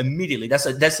creator. Immediately. That's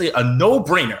a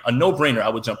no-brainer. A no-brainer I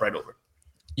would jump right over.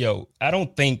 Yo, I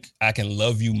don't think I can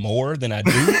love you more than I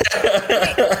do.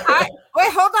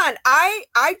 Wait, hold on.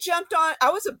 I jumped on. I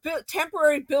was a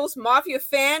temporary Bills Mafia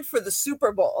fan for the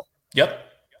Super Bowl. Yep.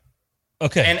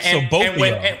 Okay, so both of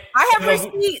y'all. I have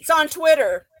receipts on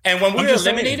Twitter. And when we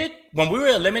were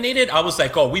eliminated, I was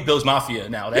like, "Oh, we Bills Mafia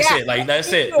now. That's it. Like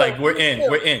that's it. Like we're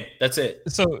in. That's it."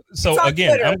 So again,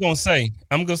 Twitter. I'm gonna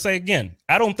say again.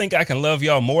 I don't think I can love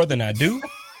y'all more than I do.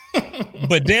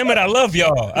 But damn it, I love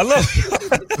y'all. I love y'all.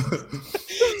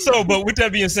 So, but with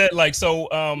that being said,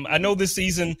 I know this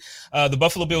season the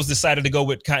Buffalo Bills decided to go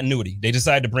with continuity. They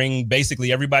decided to bring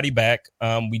basically everybody back.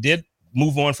 We did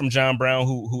move on from John Brown,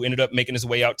 who ended up making his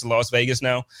way out to Las Vegas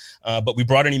now. But we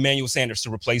brought in Emmanuel Sanders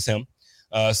to replace him.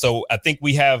 So I think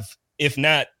we have, if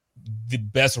not the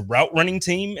best route running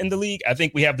team in the league, I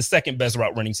think we have the second best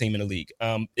route running team in the league.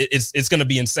 It's going to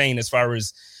be insane as far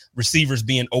as receivers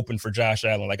being open for Josh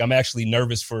Allen. Like, I'm actually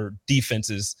nervous for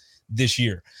defenses this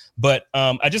year. But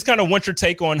I just kind of want your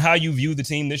take on how you view the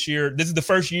team this year. This is the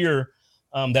first year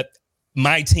that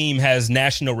my team has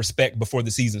national respect before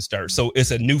the season starts. So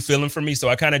it's a new feeling for me. So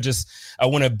I kind of I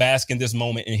want to bask in this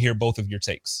moment and hear both of your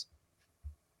takes.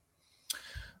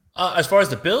 As far as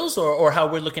the Bills or how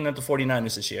we're looking at the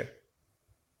 49ers this year?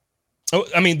 Oh,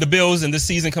 I mean, the Bills and this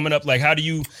season coming up, like, how do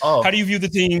you view the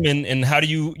team and how do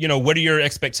you, what are your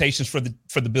expectations for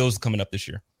the Bills coming up this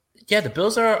year? Yeah, the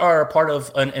Bills are a part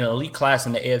of an elite class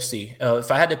in the AFC.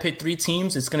 If I had to pick 3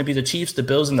 teams, it's going to be the Chiefs, the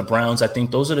Bills, and the Browns. I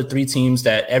think those are the 3 teams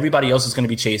that everybody else is going to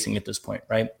be chasing at this point,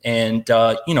 right? And,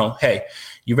 hey,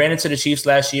 you ran into the Chiefs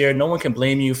last year. No one can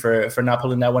blame you for not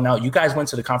pulling that one out. You guys went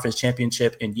to the conference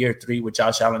championship in year 3 with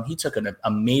Josh Allen. He took an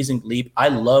amazing leap. I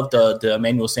love the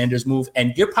Emmanuel Sanders move.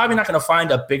 And you're probably not going to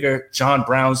find a bigger John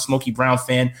Brown, Smokey Brown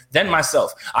fan than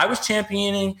myself. I was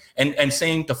championing and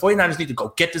saying the 49ers need to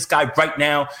go get this guy right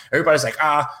now. Everybody's like,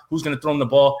 who's going to throw him the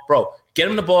ball? Bro, get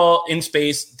him the ball in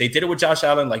space. They did it with Josh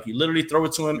Allen. Like, you literally throw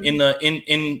it to him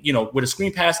with a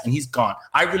screen pass and he's gone.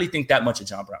 I really think that much of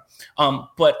John Brown.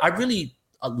 But I really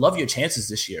love your chances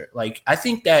this year. Like, I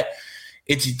think that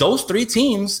it's those three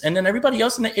teams, and then everybody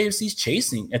else in the AFC is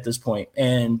chasing at this point.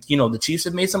 And, the Chiefs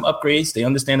have made some upgrades. They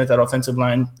understand that offensive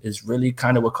line is really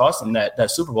kind of what cost them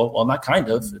that Super Bowl. Well, not kind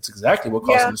of. It's exactly what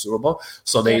cost them the Super Bowl.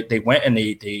 So they went and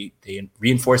they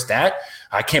reinforced that.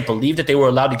 I can't believe that they were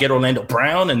allowed to get Orlando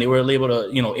Brown, and they were able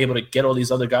to get all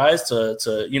these other guys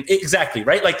to exactly,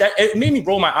 right? Like that, it made me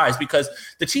roll my eyes because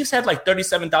the Chiefs had like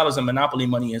 $37 in monopoly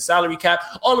money and salary cap.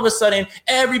 All of a sudden,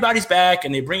 everybody's back,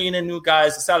 and they're bringing in new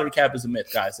guys. The salary cap is a myth,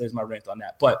 guys. There's my rant on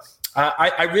that. But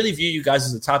I really view you guys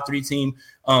as a top 3 team,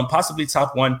 possibly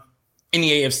top 1 in the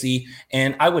AFC.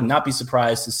 And I would not be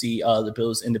surprised to see the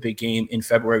Bills in the big game in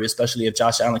February, especially if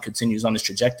Josh Allen continues on his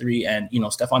trajectory. And,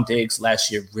 Stephon Diggs last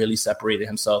year really separated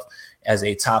himself as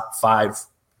a top 5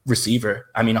 receiver.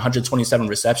 I mean, 127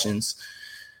 receptions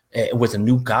with a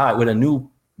new guy, with a new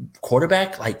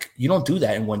quarterback. Like, you don't do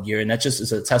that in 1 year. And that just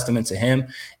is a testament to him.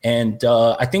 And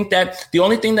I think that the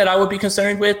only thing that I would be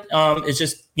concerned with is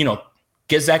just,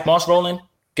 get Zach Moss rolling,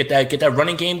 get that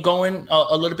running game going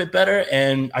a little bit better.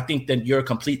 And I think that you're a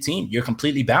complete team. You're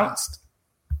completely balanced.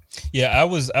 Yeah, I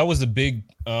was a big,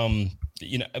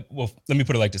 well, let me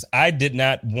put it like this. I did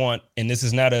not want, and this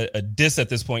is not a diss at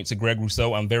this point to Greg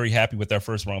Rousseau. I'm very happy with our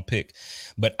first round pick,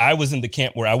 but I was in the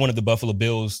camp where I wanted the Buffalo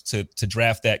Bills to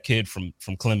draft that kid from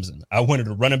Clemson. I wanted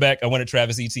a running back. I wanted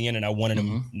Travis Etienne, and I wanted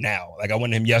him now. Like, I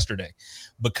wanted him yesterday,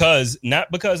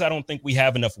 not because I don't think we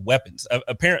have enough weapons.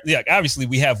 Apparently, obviously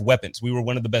we have weapons. We were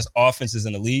one of the best offenses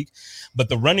in the league, but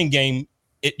the running game,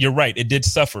 you're right. It did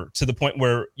suffer to the point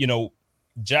where,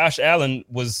 Josh Allen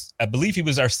was, I believe he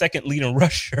was our second leading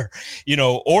rusher,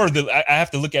 I have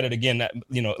to look at it again.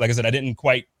 Like I said, I didn't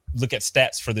quite look at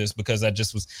stats for this because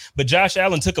but Josh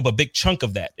Allen took up a big chunk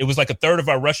of that. It was like a third of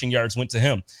our rushing yards went to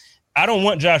him. I don't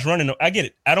want Josh running. I get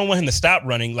it. I don't want him to stop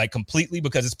running like completely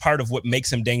because it's part of what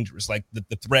makes him dangerous. Like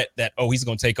the threat that, he's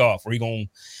going to take off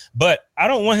but I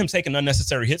don't want him taking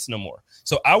unnecessary hits no more.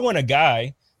 So I want a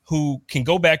guy who can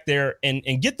go back there and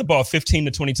get the ball 15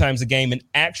 to 20 times a game and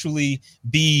actually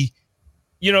be,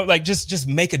 just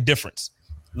make a difference.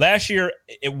 Last year,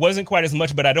 it wasn't quite as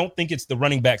much, but I don't think it's the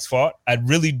running back's fault. I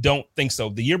really don't think so.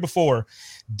 The year before,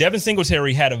 Devin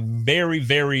Singletary had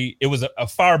it was a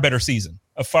far better season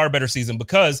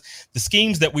because the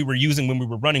schemes that we were using when we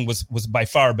were running was by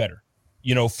far better,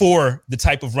 for the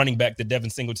type of running back that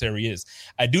Devin Singletary is.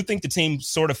 I do think the team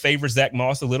sort of favors Zach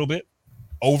Moss a little bit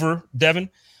over Devin.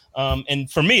 And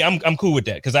for me, I'm cool with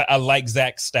that because I like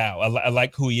Zach's style. I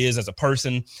like who he is as a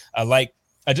person. I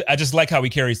just like how he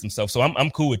carries himself. So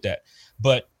I'm cool with that.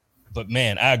 But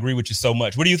man, I agree with you so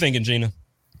much. What are you thinking, Gina?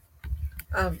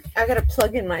 I gotta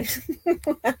plug in my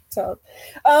laptop.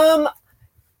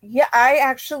 Yeah, I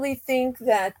actually think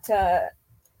that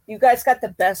you guys got the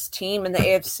best team in the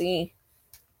AFC.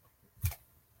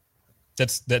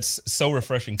 That's so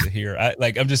refreshing to hear.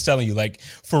 I'm just telling you, like,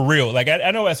 for real. Like, I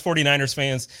know as 49ers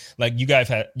fans, like, you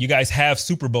guys have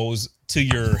Super Bowls to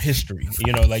your history.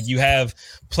 Like, you have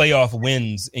playoff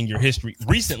wins in your history.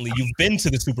 Recently, you've been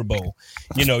to the Super Bowl.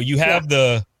 You have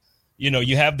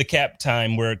you have the Cap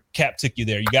time where Cap took you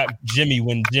there. You got Jimmy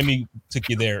when Jimmy took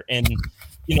you there. And,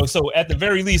 so at the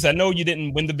very least, I know you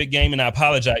didn't win the big game, and I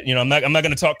apologize. I'm not going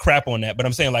to talk crap on that, but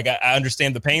I'm saying, like, I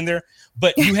understand the pain there,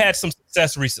 but you had some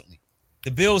success recently. The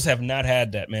Bills have not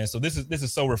had that, man. So this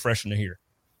is so refreshing to hear.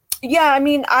 Yeah, I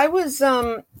mean, I was,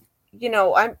 I'm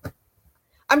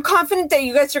confident that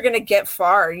you guys are going to get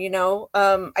far.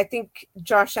 I think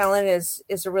Josh Allen is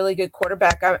a really good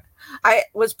quarterback. I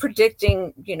was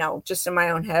predicting, just in my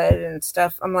own head and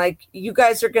stuff. I'm like, you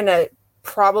guys are going to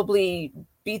probably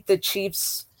beat the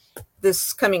Chiefs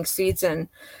this coming season.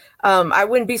 I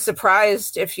wouldn't be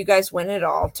surprised if you guys win it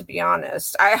all, to be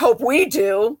honest. I hope we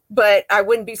do, but I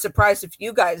wouldn't be surprised if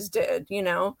you guys did,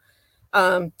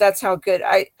 that's how good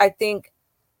I think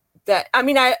that, I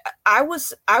mean, I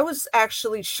was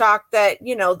actually shocked that,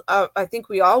 I think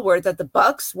we all were, that the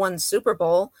Bucks won Super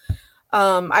Bowl.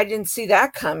 I didn't see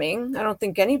that coming. I don't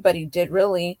think anybody did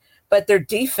really, but their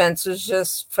defense was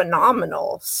just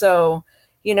phenomenal. So,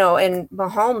 and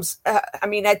Mahomes,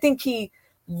 I think he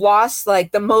lost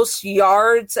like the most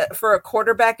yards for a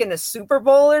quarterback in a Super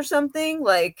Bowl or something.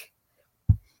 Like,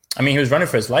 he was running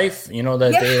for his life.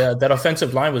 That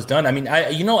offensive line was done.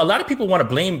 A lot of people want to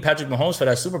blame Patrick Mahomes for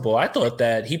that Super Bowl. I thought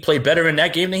that he played better in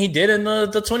that game than he did in the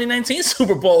 2019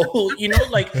 Super Bowl.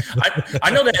 I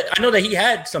know that he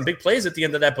had some big plays at the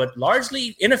end of that, but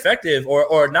largely ineffective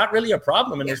or not really a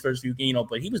problem in his first few games.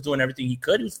 But he was doing everything he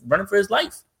could. He was running for his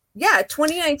life. Yeah,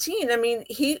 2019. I mean,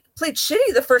 he played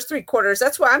shitty the first 3 quarters.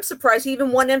 That's why I'm surprised he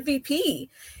even won MVP.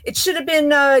 It should have been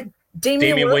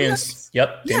Damian Williams.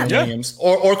 Yep, Damian Williams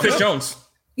or Chris Jones.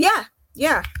 Yeah.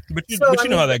 But you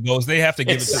know how that goes. They have to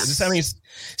give it to. I mean,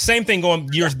 same thing going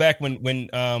years back when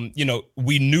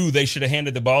we knew they should have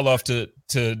handed the ball off to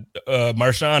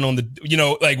Marshawn on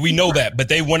the we know that, but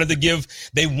they wanted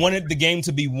the game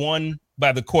to be won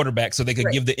by the quarterback so they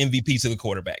could give the MVP to the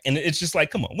quarterback. And it's just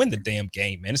like, come on, win the damn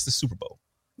game, man. It's the Super Bowl.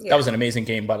 Yeah. That was an amazing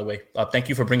game, by the way. Thank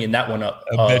you for bringing that one up.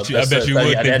 I bet you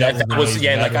would.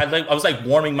 I was like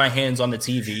warming my hands on the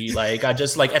TV. Like I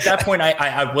just at that point,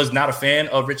 I was not a fan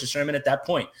of Richard Sherman at that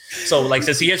point. So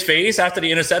to see his face after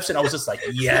the interception, I was just like,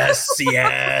 yes,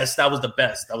 that was the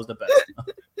best.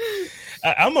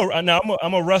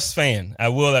 I'm a Russ fan. I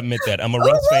will admit that I'm a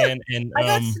Russ fan. And I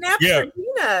got snaps for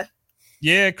Gina.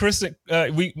 Yeah, Kristen.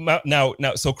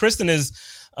 So Kristen is,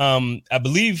 I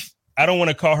believe. I don't want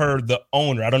to call her the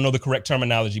owner. I don't know the correct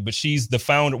terminology, but she's the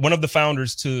founder, one of the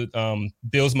founders to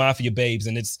Bill's Mafia Babes.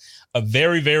 And it's a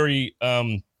very, very,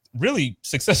 really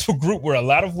successful group where a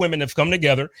lot of women have come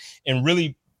together and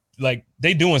really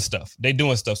they doing stuff.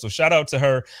 So shout out to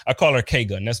her. I call her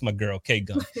K-Gun. That's my girl,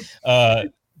 K-Gun.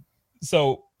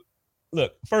 So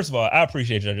look, first of all, I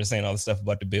appreciate you just saying all the stuff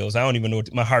about the Bills. I don't even know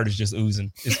my heart is just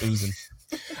oozing. It's oozing.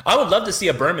 I would love to see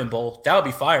a Berman Bowl. That would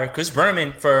be fire. Because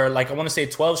Berman, for I want to say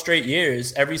 12 straight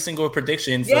years, every single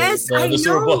prediction for the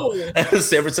Super Bowl.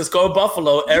 San Francisco,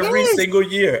 Buffalo, every single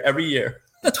year, every year.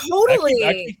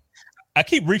 Totally. I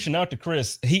keep reaching out to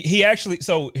Chris. He actually,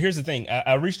 so here's the thing.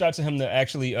 I reached out to him to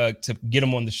actually to get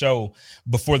him on the show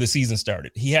before the season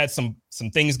started. He had some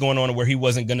things going on where he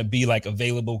wasn't going to be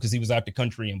available because he was out the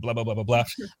country and blah, blah, blah, blah, blah.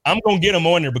 I'm going to get him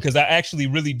on there because I actually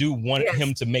really do want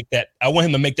him to make that. I want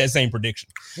him to make that same prediction.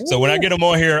 Ooh. So when I get him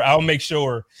on here, I'll make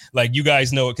sure you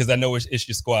guys know it because I know it's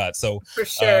your squad. So for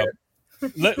sure.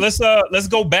 Let's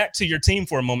go back to your team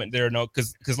for a moment there,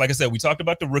 because like I said, we talked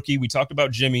about the rookie, we talked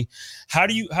about Jimmy. How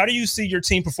do you see your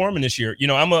team performing this year?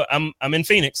 I'm in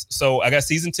Phoenix, so I got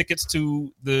season tickets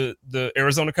to the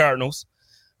Arizona Cardinals.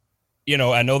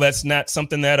 I know that's not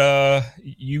something that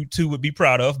you two would be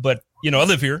proud of, but I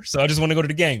live here, so I just want to go to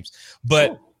the games.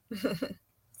 But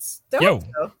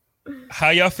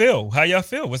how y'all feel?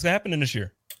 What's happening this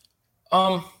year?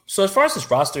 So as far as this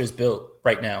roster is built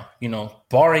right now,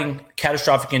 barring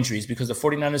catastrophic injuries, because the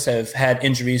 49ers have had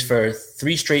injuries for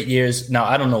 3 straight years. Now,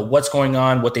 I don't know what's going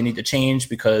on, what they need to change,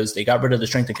 because they got rid of the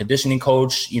strength and conditioning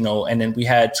coach, and then we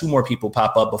had 2 more people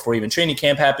pop up before even training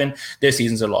camp happened. Their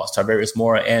seasons are lost, Tarvarius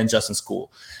Moore and Justin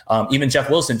School. Even Jeff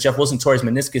Wilson tore his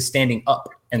meniscus standing up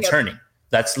and turning.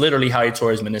 That's literally how he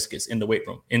tore his meniscus in the weight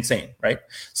room. Insane, right?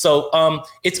 So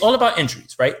it's all about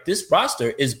injuries, right? This roster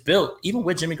is built, even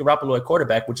with Jimmy Garoppolo at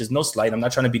quarterback, which is no slight. I'm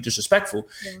not trying to be disrespectful.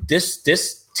 Yeah.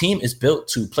 This team is built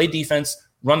to play defense,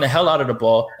 run the hell out of the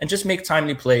ball, and just make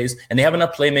timely plays. And they have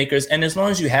enough playmakers. And as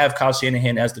long as you have Kyle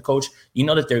Shanahan as the coach, you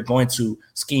know that they're going to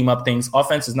scheme up things.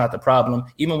 Offense is not the problem.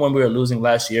 Even when we were losing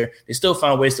last year, they still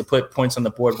found ways to put points on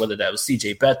the board, whether that was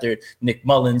C.J. Beathard, Nick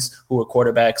Mullins, who were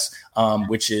quarterbacks,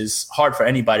 which is hard for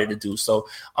anybody to do. So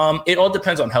it all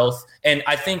depends on health. And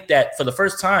I think that for the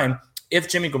first time, if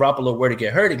Jimmy Garoppolo were to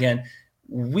get hurt again,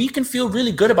 we can feel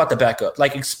really good about the backup,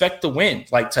 expect the win,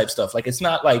 type stuff. It's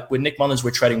not like with Nick Mullins,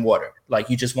 we're treading water.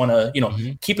 You just want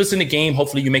to, keep us in the game.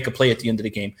 Hopefully you make a play at the end of the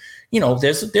game.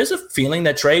 There's a feeling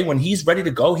that Trey, when he's ready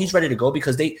to go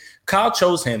because Kyle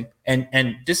chose him.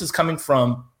 And this is coming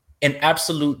from an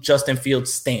absolute Justin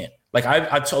Fields stan.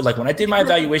 I told, when I did my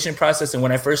evaluation process and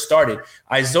when I first started,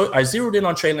 I zeroed in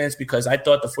on Trey Lance because I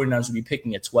thought the 49ers would be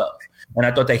picking at 12. And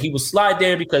I thought that he would slide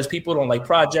there because people don't like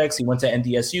projects. He went to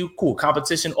NDSU, cool,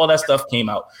 competition, all that stuff came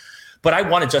out. But I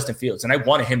wanted Justin Fields, and I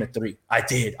wanted him at 3. I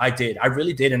did. I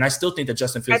really did. And I still think that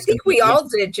Justin Fields. I think we all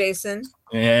did, Jason.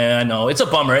 Yeah, I know. It's a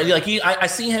bummer. I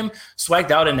see him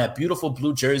swagged out in that beautiful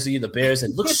blue jersey, the Bears.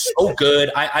 It looks so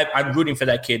good. I'm rooting for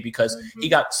that kid because he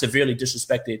got severely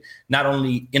disrespected, not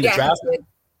only in the draft,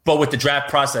 but with the draft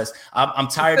process. I'm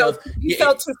tired of. You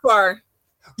fell too far.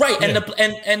 Right,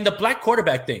 and the black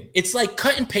quarterback thing. It's like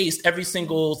cut and paste every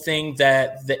single thing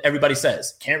that everybody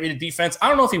says. Can't read a defense. I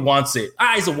don't know if he wants it.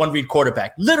 He's a one-read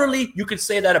quarterback. Literally, you could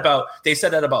say that about. They said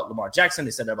that about Lamar Jackson.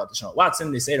 They said that about Deshaun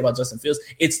Watson. They say it about Justin Fields.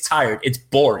 It's tired. It's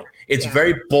boring. It's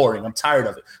very boring. I'm tired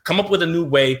of it. Come up with a new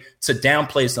way to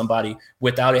downplay somebody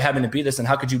without it having to be this. And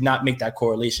how could you not make that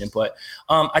correlation? But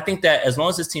I think that as long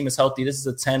as this team is healthy, this is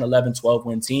a 10, 11, 12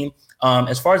 win team.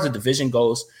 As far as the division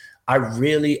goes, I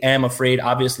really am afraid,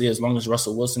 obviously, as long as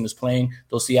Russell Wilson is playing,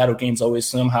 those Seattle games always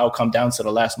somehow come down to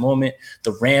the last moment.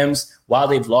 The Rams, while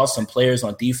they've lost some players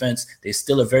on defense, they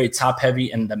still are very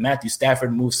top-heavy, and the Matthew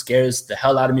Stafford move scares the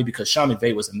hell out of me because Sean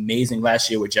McVay was amazing last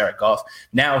year with Jared Goff.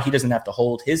 Now he doesn't have to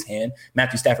hold his hand.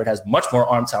 Matthew Stafford has much more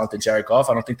arm talent than Jared Goff.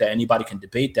 I don't think that anybody can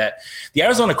debate that. The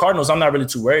Arizona Cardinals, I'm not really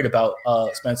too worried about,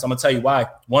 Spence. I'm going to tell you why.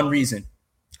 One reason,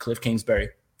 Cliff Kingsbury.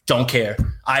 Don't care.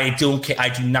 I don't care. I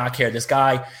do not care. This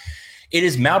guy, it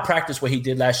is malpractice what he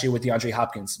did last year with DeAndre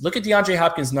Hopkins. Look at DeAndre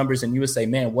Hopkins' numbers and you would say,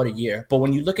 man, what a year. But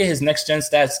when you look at his next-gen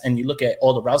stats and you look at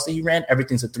all the routes that he ran,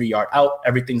 everything's a 3-yard out.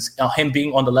 Everything's him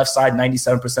being on the left side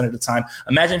 97% of the time.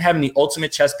 Imagine having the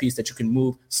ultimate chess piece that you can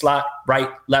move slot, right,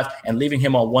 left, and leaving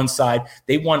him on one side.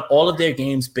 They won all of their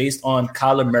games based on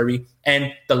Kyler Murray.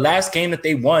 And the last game that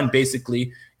they won,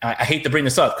 basically, I hate to bring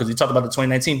this up because we talked about the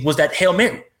 2019, was that Hail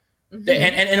Mary. Mm-hmm.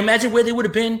 And imagine where they would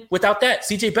have been without that.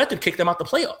 CJ Beathard kicked them out the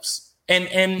playoffs.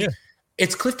 And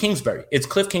It's Cliff Kingsbury. It's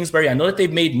Cliff Kingsbury. I know that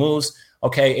they've made moves.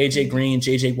 Okay, AJ Green,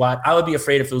 JJ Watt. I would be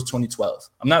afraid if it was 2012.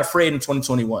 I'm not afraid in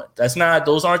 2021.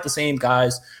 Those aren't the same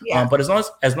guys. Yeah. But as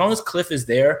long as Cliff is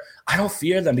there, I don't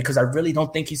fear them because I really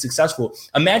don't think he's successful.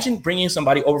 Imagine bringing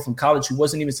somebody over from college who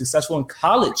wasn't even successful in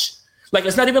college. Like,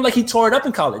 it's not even like he tore it up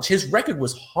in college. His record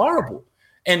was horrible.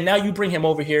 And now you bring him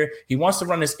over here. He wants to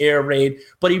run this air raid,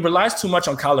 but he relies too much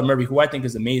on Kyler Murray, who I think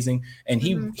is amazing. And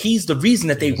he's the reason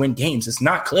that they win games. It's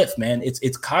not Cliff, man. It's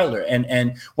Kyler.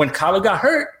 And when Kyler got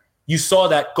hurt, you saw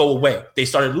that go away. They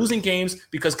started losing games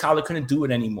because Kyler couldn't do it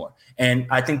anymore. And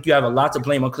I think you have a lot to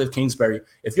blame on Cliff Kingsbury.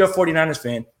 If you're a 49ers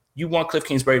fan, you want Cliff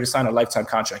Kingsbury to sign a lifetime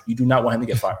contract. You do not want him to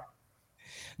get fired.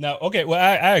 Now, okay, well,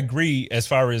 I agree as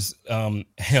far as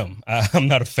him. I'm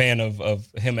not a fan of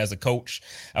him as a coach.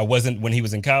 I wasn't when he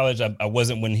was in college. I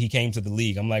wasn't when he came to the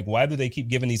league. I'm like, why do they keep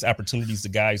giving these opportunities to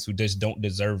guys who just don't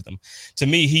deserve them? To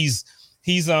me, he's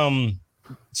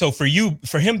so for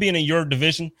him being in your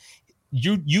division,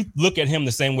 you look at him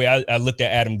the same way I looked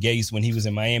at Adam Gase when he was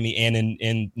in Miami and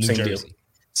in New Jersey.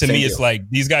 To me, it's like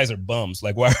these guys are bums.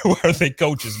 Like, why are they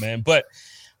coaches, man? But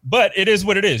it is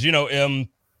what it is, you know.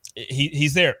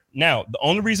 He's there. Now, the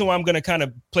only reason why I'm going to kind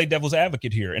of play devil's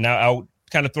advocate here, and I'll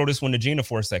kind of throw this one to Gina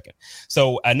for a second.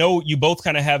 So I know you both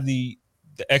kind of have the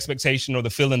expectation or the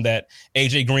feeling that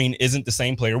AJ Green isn't the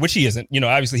same player, which he isn't. You know,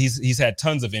 obviously he's had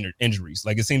tons of injuries.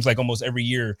 Like, it seems like almost every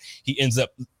year he ends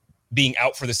up being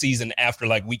out for the season after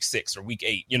like week 6 or week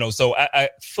 8, you know, so I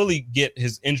fully get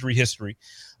his injury history.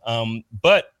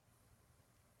 But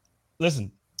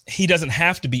listen, he doesn't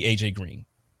have to be AJ Green.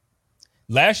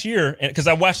 Last year, because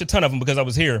I watched a ton of them because I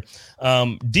was here,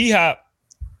 D-Hop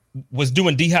was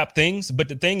doing D-Hop things, but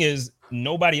the thing is,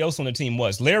 nobody else on the team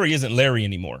was. Larry isn't Larry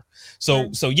anymore.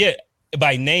 So yeah,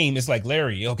 by name, it's like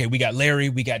Larry. Okay, we got Larry,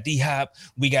 we got D-Hop,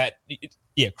 we got,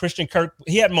 Christian Kirk.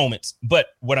 He had moments, but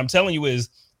what I'm telling you is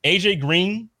AJ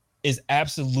Green is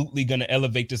absolutely going to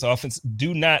elevate this offense.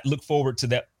 Do not look forward to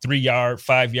that 3-yard,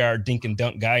 5-yard dink and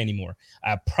dunk guy anymore.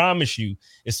 I promise you,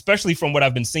 especially from what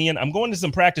I've been seeing. I'm going to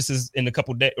some practices in a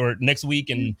couple days or next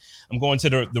week, and I'm going to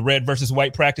the red versus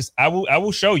white practice. I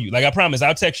will show you. Like, I promise,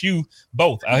 I'll text you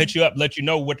both. I'll hit you up, let you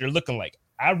know what they're looking like.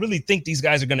 I really think these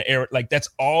guys are going to air it. Like, that's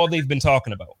all they've been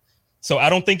talking about. So I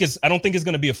don't think it's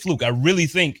going to be a fluke. I really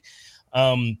think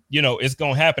it's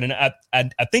going to happen. And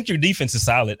I think your defense is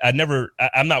solid.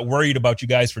 I'm not worried about you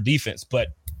guys for defense, but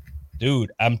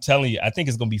dude, I'm telling you, I think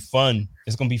it's going to be fun.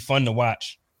 It's going to be fun to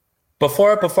watch.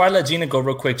 Before I let Gina go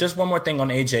real quick, just one more thing on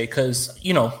AJ, because,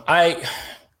 I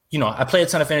play a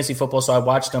ton of fantasy football, so I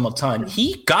watched him a ton.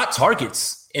 He got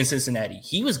targets in Cincinnati.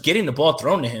 He was getting the ball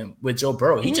thrown to him with Joe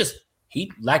Burrow.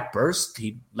 He lacked burst.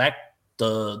 He lacked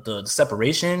the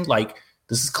separation. Like,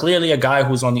 this is clearly a guy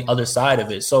who's on the other side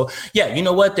of it. So, yeah, you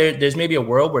know what? There's maybe a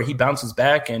world where he bounces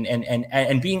back,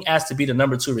 and being asked to be the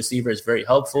number 2 receiver is very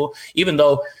helpful, even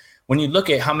though when you look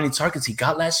at how many targets he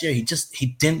got last year, he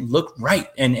didn't look right.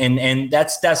 And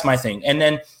that's my thing. And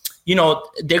then,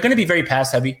 they're going to be very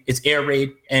pass heavy. It's air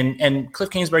raid, and Cliff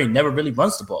Kingsbury never really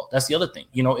runs the ball. That's the other thing.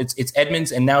 It's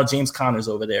Edmonds and now James Conner's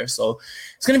over there. So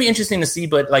it's going to be interesting to see,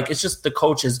 but like, it's just the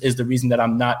coach is the reason that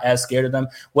I'm not as scared of them.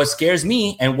 What scares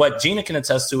me, and what Gina can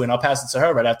attest to, and I'll pass it to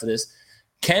her right after this,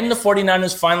 can the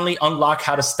 49ers finally unlock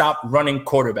how to stop running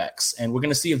quarterbacks? And we're going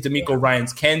to see if D'Amico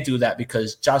Ryans can do that,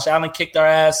 because Josh Allen kicked our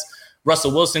ass.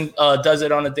 Russell Wilson does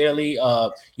it on a daily.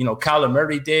 Kyler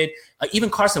Murray did.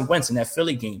 Even Carson Wentz in that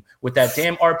Philly game with that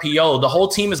damn RPO. The whole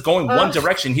team is going one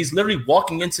direction. He's literally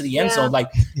walking into the end zone.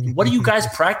 Like, what are you guys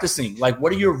practicing? Like,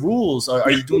 what are your rules? Are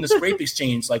you doing the scrape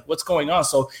exchange? Like, what's going on?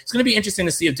 So it's going to be interesting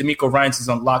to see if D'Amico Ryans has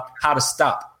unlocked how to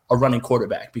stop a running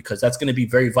quarterback, because that's going to be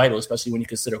very vital, especially when you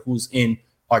consider who's in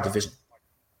our division.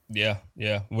 Yeah.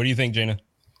 What do you think, Gina?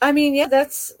 I mean, yeah,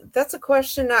 that's a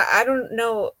question I don't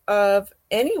know of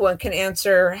anyone can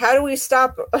answer. How do we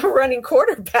stop a running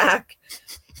quarterback?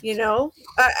 Yeah,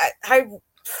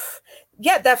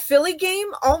 that Philly game.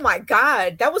 Oh my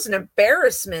God, that was an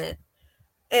embarrassment.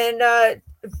 And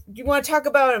you want to talk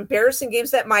about embarrassing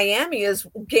games? That Miami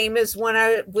game is one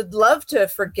I would love to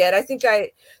forget. I think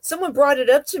someone brought it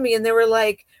up to me and they were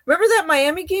like, "Remember that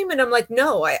Miami game?" And I'm like,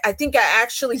 "No, I think I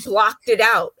actually blocked it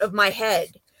out of my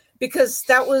head because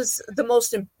that was the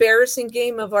most embarrassing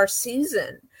game of our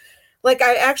season." Like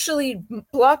I actually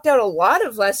blocked out a lot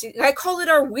of last season. I call it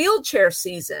our wheelchair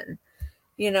season,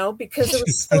 because there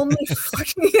was so many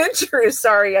fucking injuries.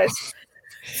 Sorry, guys.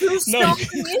 There was so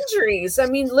many injuries. I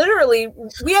mean, literally,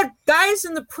 we had guys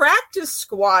in the practice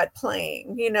squad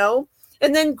playing,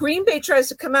 and then Green Bay tries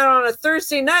to come out on a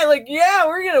Thursday night like, yeah,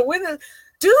 we're going to win this.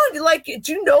 Dude, like,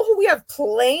 do you know who we have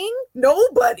playing?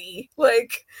 Nobody.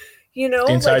 Like, the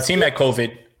entire team had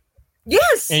COVID.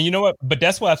 Yes. And you know what? But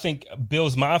that's why I think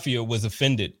Bills Mafia was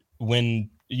offended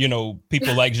when,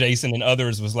 people like Jason and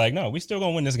others was like, no, we still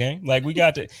going to win this game. Like, we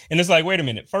got to. And it's like, wait a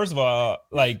minute. First of all,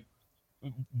 like,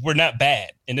 we're not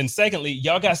bad. And then secondly,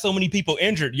 y'all got so many people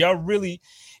injured. Y'all really,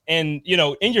 and,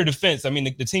 in your defense, I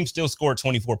mean, the team still scored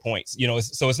 24 points,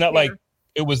 so it's not like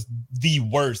it was the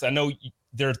worst. I know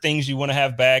there are things you want to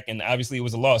have back, and obviously it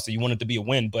was a loss, so you want it to be a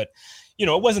win, but,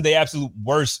 it wasn't the absolute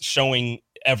worst showing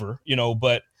ever,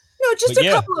 but. No, just a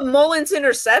couple of Mullins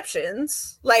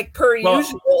interceptions, like per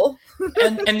usual.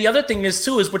 and the other thing is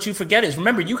what you forget is,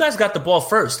 remember, you guys got the ball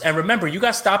first. And remember, you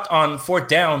got stopped on 4th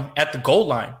down at the goal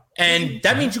line. And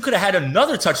that means you could have had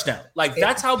another touchdown. Like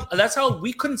that's how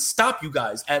we couldn't stop you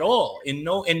guys at all in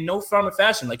no form or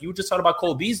fashion. Like you were just talking about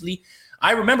Cole Beasley.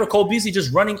 I remember Cole Beasley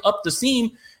just running up the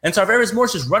seam and Tarvarius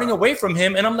Morris just running away from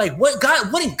him. And I'm like, what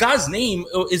in God's name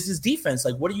is this defense?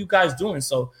 Like, what are you guys doing?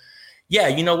 So yeah,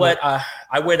 you know what?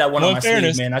 I wear that one on my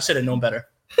sleeve, man. I should have known better.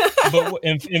 But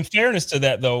in fairness to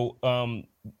that, though,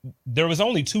 there was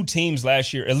only 2 teams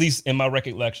last year, at least in my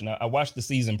recollection. I watched the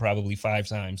season probably 5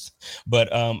 times, but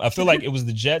I feel like it was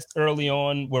the Jets early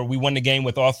on where we won the game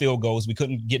with all field goals. We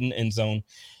couldn't get in the end zone.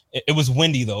 It was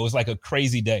windy, though. It was like a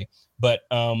crazy day, but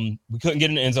we couldn't get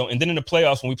in the end zone. And then in the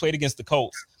playoffs, when we played against the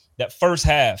Colts, that first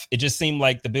half, it just seemed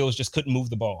like the Bills just couldn't move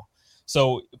the ball.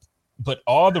 So, but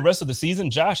all the rest of the season,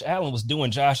 Josh Allen was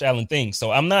doing Josh Allen things. So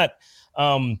I'm not,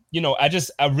 I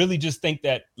really just think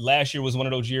that last year was one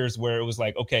of those years where it was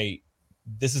like, okay,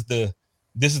 this is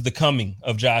the coming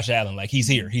of Josh Allen. Like he's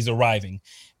here, he's arriving,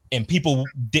 and people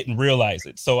didn't realize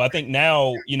it. So I think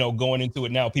now, going into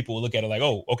it now, people will look at it like,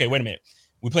 oh, okay, wait a minute.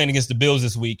 We're playing against the Bills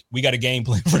this week. We got a game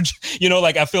plan for,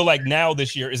 like I feel like now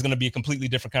this year is going to be a completely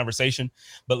different conversation.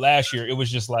 But last year it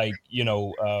was just like,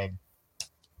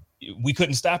 we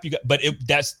couldn't stop you guys, but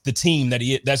that's the team that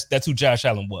that's who Josh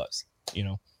Allen was,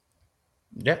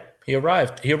 Yeah, he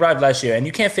arrived last year, and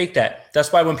you can't fake that.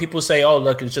 That's why when people say, oh,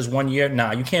 look, it's just 1 year.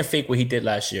 Nah, you can't fake what he did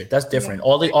last year. That's different. Yeah.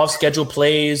 All the off-schedule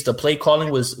plays, the play calling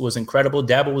was incredible.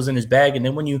 Dabble was in his bag. And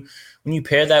then when you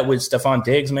pair that with Stephon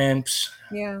Diggs, man,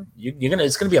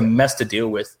 it's gonna be a mess to deal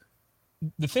with.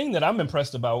 The thing that I'm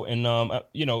impressed about, and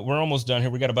we're almost done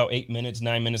here. We got about 9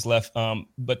 minutes left.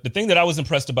 But the thing that I was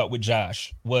impressed about with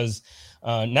Josh was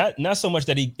not so much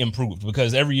that he improved,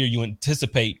 because every year you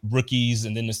anticipate rookies,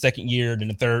 and then the second year, then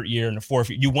the third year, and the fourth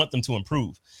year, you want them to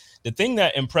improve. The thing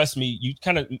that impressed me, you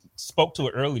kind of spoke to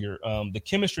it earlier, the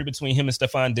chemistry between him and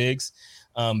Stephon Diggs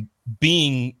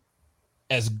being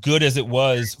as good as it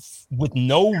was with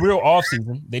no real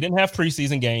offseason. They didn't have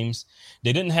preseason games.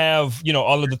 They didn't have,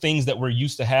 all of the things that we're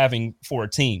used to having for a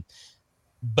team.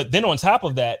 But then on top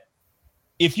of that,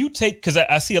 if you take, because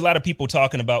I see a lot of people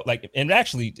talking about and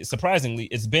actually, surprisingly,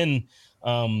 it's been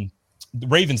the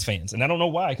Ravens fans. And I don't know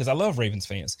why, because I love Ravens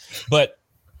fans. But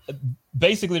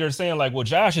basically they're saying like, well,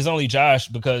 Josh is only Josh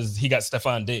because he got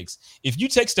Stephon Diggs. If you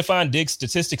take Stephon Diggs'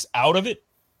 statistics out of it,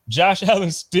 Josh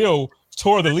Allen still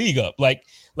tore the league up. Like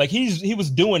he was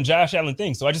doing Josh Allen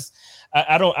things. So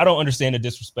I don't understand the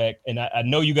disrespect. And I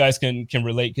know you guys can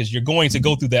relate, because you're going to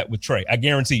go through that with Trey. I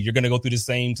guarantee you're going to go through the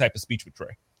same type of speech with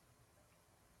Trey.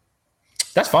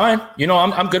 That's fine.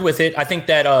 I'm good with it. I think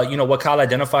that, what Kyle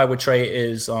identified with Trey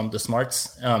is the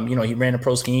smarts. He ran a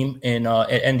pro scheme at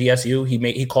NDSU.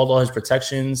 He called all his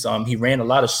protections. He ran a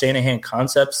lot of Shanahan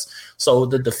concepts. So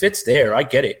the fit's there. I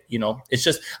get it. It's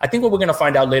just, I think what we're going to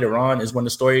find out later on is when the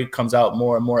story comes out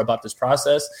more and more about this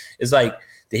process is like,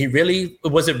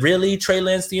 was it really Trey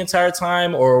Lance the entire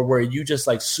time? Or were you just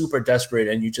like super desperate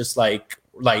and you just like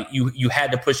like you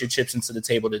had to push your chips into the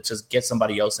table to just get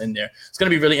somebody else in there. It's going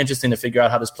to be really interesting to figure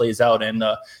out how this plays out. And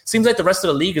seems like the rest of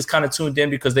the league is kind of tuned in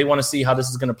because they want to see how this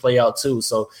is going to play out too.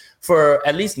 So for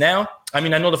at least now, I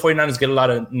mean, I know the 49ers get a lot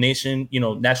of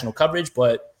national coverage,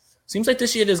 but seems like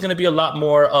this year there's going to be a lot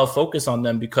more focus on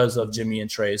them because of Jimmy and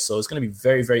Trey. So it's going to be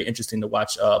very, very interesting to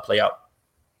watch play out.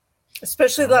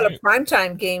 Especially a lot of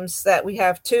primetime games that we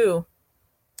have too.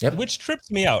 Yep. Which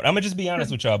trips me out. I'm gonna just be honest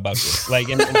with y'all about this. Like,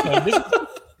 and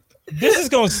this is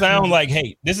gonna sound like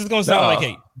hate.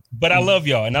 But I love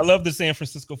y'all, and I love the San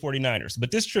Francisco 49ers. But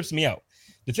this trips me out.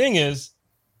 The thing is,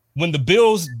 when the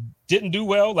Bills didn't do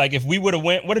well, like if we would have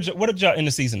went, what did y'all end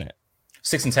the season at?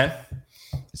 6-10.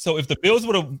 So if the Bills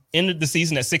would have ended the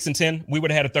season at 6-10, we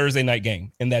would have had a Thursday night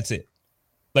game, and that's it.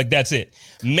 Like that's it.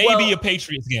 Maybe a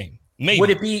Patriots game. Maybe.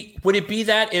 Would it be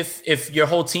that if your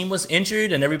whole team was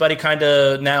injured and everybody kind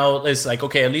of now is like,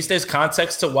 okay, at least there's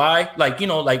context to why, like,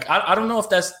 like I don't know if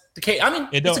that's the case. I mean,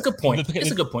 it's a good point.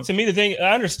 It's a good point. To me, the thing,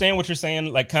 I understand what you're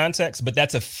saying, like context, but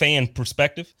that's a fan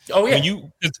perspective. Oh yeah.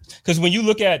 Because when you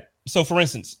look at, so for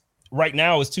instance, right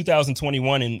now it's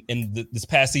 2021 and this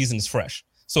past season is fresh.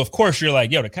 So, of course, you're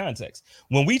like, yo, the context.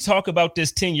 When we talk about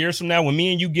this 10 years from now, when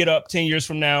me and you get up 10 years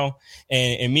from now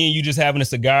and me and you just having a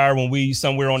cigar when we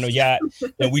somewhere on the yacht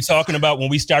and we talking about when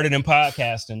we started in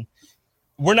podcasting,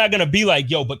 we're not going to be like,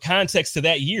 yo, but context to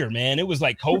that year, man. It was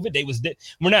like COVID.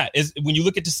 We're not. When you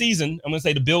look at the season, I'm going to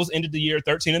say the Bills ended the year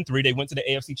 13-3. They went to the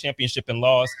AFC Championship and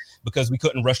lost because we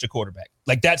couldn't rush the quarterback.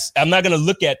 Like I'm not going to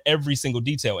look at every single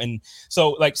detail. And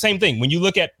so like same thing. When you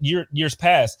look at years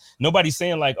past, nobody's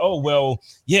saying like, oh, well,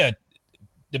 yeah,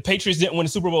 the Patriots didn't win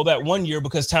the Super Bowl that one year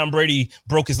because Tom Brady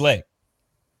broke his leg.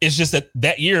 It's just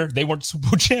that year they weren't Super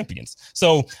Bowl champions.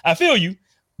 So I feel you.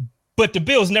 But the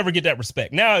Bills never get that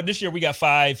respect. Now this year we got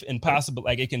 5 and possible,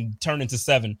 like it can turn into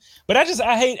 7. But I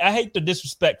hate the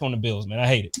disrespect on the Bills, man. I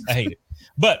hate it.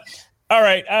 But all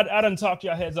right, I done talked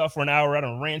your heads off for an hour. I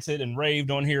done ranted and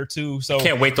raved on here too. So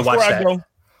can't wait to watch that,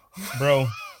 bro.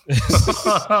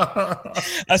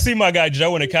 I see my guy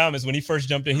Joe in the comments when he first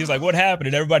jumped in. He's like, "What happened?"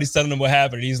 And everybody's telling him what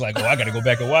happened. And he's like, "Oh, I got to go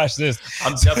back and watch this."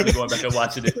 I'm definitely going back and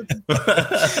watching it.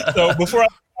 So before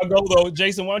I go though,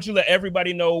 Jason, why don't you let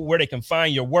everybody know where they can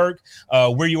find your work,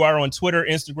 where you are on Twitter,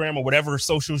 Instagram, or whatever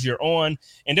socials you're on,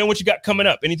 and then what you got coming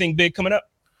up? Anything big coming up?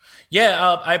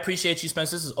 Yeah, I appreciate you,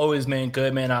 Spence. This is always, man,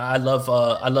 good, man. I love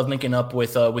linking up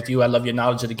with you. I love your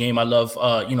knowledge of the game. I love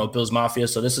Bills Mafia.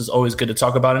 So this is always good to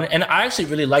talk about. And I actually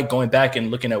really like going back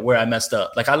and looking at where I messed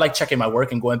up. Like I like checking my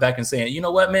work and going back and saying, you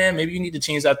know what, man, maybe you need to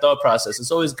change that thought process. It's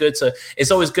always good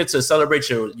to celebrate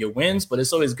your wins, but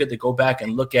it's always good to go back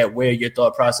and look at where your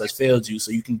thought process failed you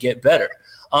so you can get better.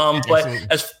 But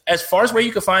as far as where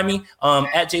you can find me,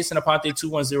 at Jason Aponte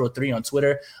 2103 on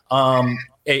Twitter.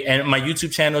 And my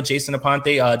YouTube channel, Jason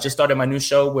Aponte, just started my new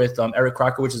show with Eric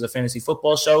Crocker, which is a fantasy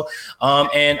football show.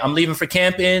 And I'm leaving for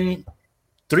camp in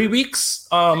 3 weeks.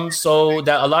 So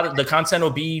that a lot of the content will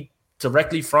be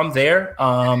directly from there.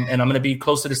 And I'm going to be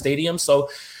close to the stadium. So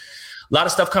a lot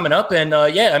of stuff coming up. And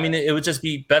I mean, it would just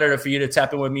be better for you to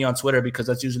tap in with me on Twitter because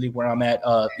that's usually where I'm at,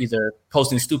 either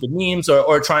posting stupid memes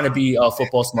or trying to be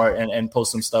football smart and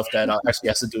post some stuff that actually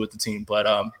has to do with the team. But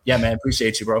yeah, man,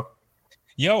 appreciate you, bro.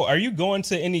 Yo, are you going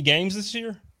to any games this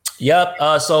year?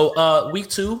 Yep. So week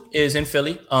 2 is in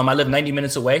Philly. I live 90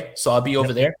 minutes away, so I'll be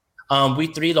over there.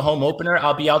 Week 3, the home opener,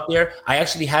 I'll be out there. I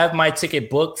actually have my ticket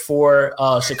booked for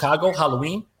Chicago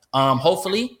Halloween.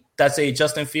 Hopefully that's a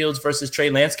Justin Fields versus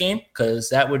Trey Lance game because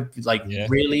that would be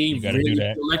really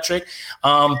electric.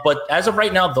 But as of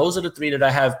right now, those are the 3 that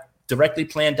I have directly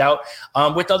planned out,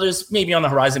 with others maybe on the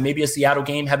horizon, maybe a Seattle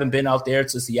game. Haven't been out there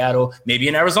to Seattle, maybe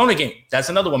an Arizona game. That's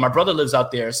another one. My brother lives out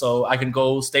there, so I can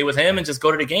go stay with him and just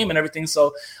go to the game and everything.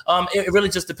 So it really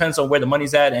just depends on where the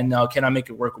money's at and can I make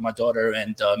it work with my daughter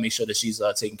and make sure that she's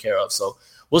taken care of. So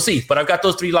we'll see. But I've got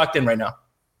those 3 locked in right now.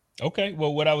 Okay.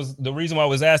 Well, the reason why I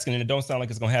was asking, and it don't sound like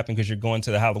it's going to happen because you're going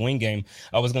to the Halloween game.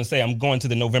 I was going to say I'm going to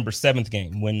the November 7th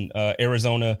game when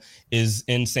Arizona is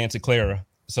in Santa Clara.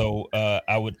 So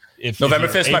I would, if November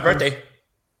 5th is my birthday.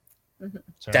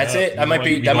 That's it. That might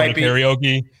be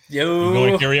karaoke. Yo,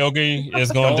 going to karaoke.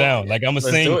 It's going down. Like I'm gonna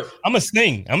sing. I'm gonna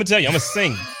sing. I'm gonna tell you. I'm gonna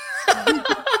sing.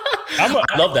 I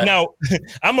love that. Now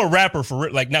I'm a rapper for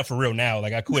real. Like not for real now.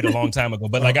 Like I quit a long time ago.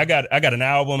 But like I got an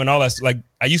album and all that. Like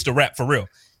I used to rap for real.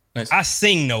 Nice. I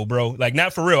sing though, bro. Like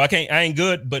not for real. I ain't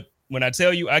good. But when I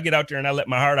tell you, I get out there and I let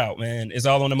my heart out, man. It's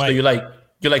all on the mic. So you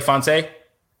like Fonte,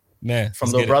 man, from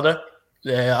Little Brother.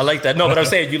 Yeah, I like that. No, but I'm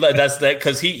saying that's that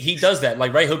because he does that.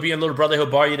 Like, right, he'll be in Little Brother, he'll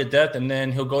bar you to death, and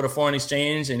then he'll go to Foreign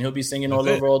Exchange and he'll be singing all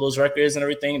over all those records and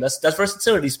everything. That's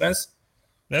versatility, Spence.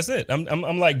 That's it.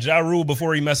 I'm like Ja Rule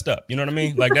before he messed up. You know what I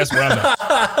mean? Like, that's where I'm at.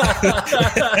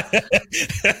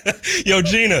 Yo,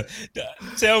 Gina,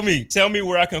 tell me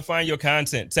where I can find your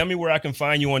content. Tell me where I can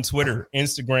find you on Twitter,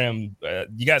 Instagram.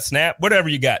 You got Snap, whatever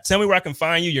you got. Tell me where I can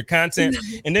find you, your content,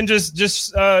 and then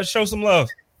just show some love.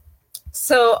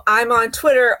 So I'm on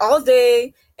Twitter all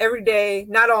day, every day,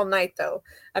 not all night though.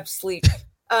 I'm asleep.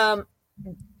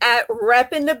 At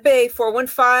Reppin Da Bay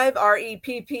 415,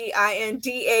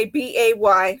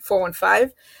 REPPINDABAY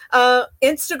 415.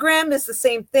 Instagram is the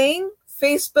same thing.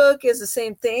 Facebook is the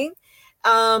same thing.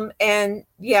 And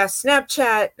yeah,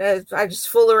 Snapchat, I just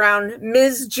fool around.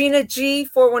 Ms. Gina G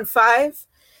 415.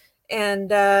 And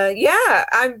yeah,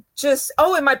 I'm just,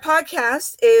 and my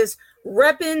podcast is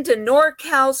Reppin Da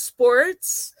NorCal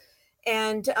Sports.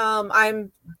 And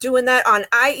I'm doing that on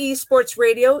IE Sports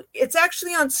Radio. It's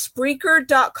actually on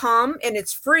Spreaker.com, and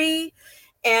it's free.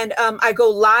 And I go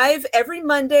live every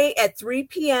Monday at 3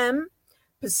 p.m.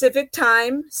 Pacific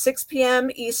time, 6 p.m.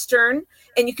 Eastern.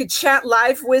 And you can chat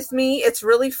live with me. It's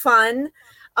really fun.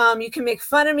 You can make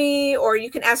fun of me, or you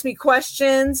can ask me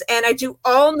questions. And I do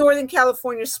all Northern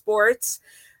California sports.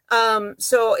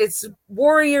 So it's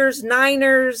Warriors,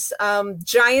 Niners,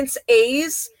 Giants,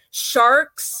 A's,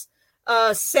 Sharks,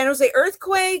 San Jose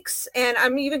Earthquakes, and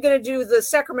I'm even going to do the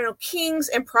Sacramento Kings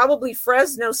and probably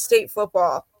Fresno State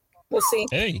football. We'll see.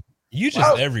 Hey, you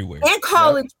just everywhere. And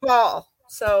college ball.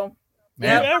 So,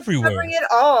 man, everywhere. Covering it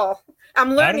all.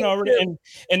 I'm learning.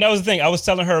 And that was the thing. I was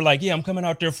telling her, like, yeah, I'm coming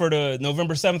out there for the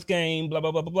November 7th game, blah,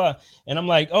 blah, blah, blah, blah. And I'm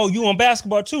like, oh, you on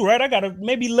basketball too, right? I got a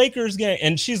maybe Lakers game.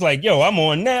 And she's like, yo, I'm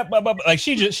on that, blah, blah, blah. Like,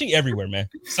 she everywhere, man.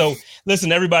 So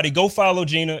listen, everybody, go follow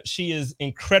Gina. She is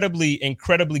incredibly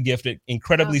gifted,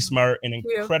 incredibly smart, and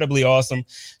incredibly awesome.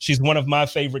 She's one of my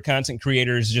favorite content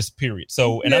creators, just period.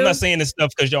 So, and I'm not saying this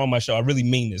stuff because y'all on my show. I really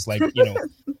mean this. Like, you know,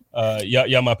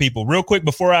 y'all my people. Real quick,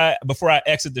 before I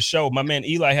exit the show, my man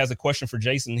Eli has a question for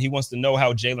Jason. He wants to know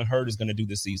how Jalen Hurd is going to do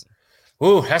this season.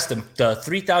 Ooh, that's the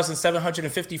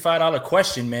 $3,755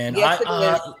 question, man. Yes,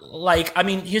 I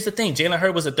mean, here's the thing. Jalen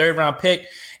Hurd was a 3rd round pick,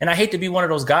 and I hate to be one of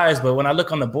those guys, but when I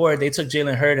look on the board, they took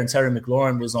Jalen Hurd and Terry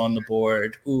McLaurin was on the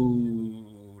board. Ooh,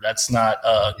 that's not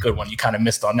a good one. You kind of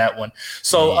missed on that one.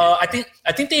 So I think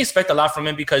they expect a lot from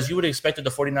him, because you would have expected the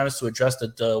 49ers to address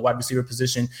the wide receiver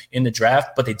position in the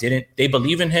draft, but they didn't. They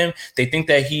believe in him. They think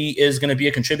that he is going to be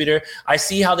a contributor. I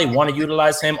see how they want to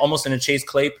utilize him almost in a Chase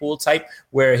Claypool type,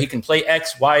 where he can play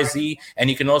X, Y, Z, and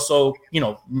he can also,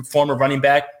 form a running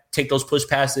back, take those push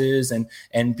passes and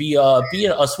be a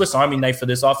Swiss Army knife for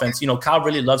this offense. Kyle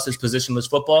really loves his positionless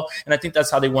football, and I think that's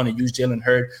how they want to use Jalen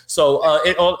Hurd. So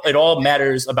it all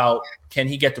matters about, can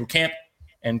he get through camp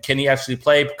and can he actually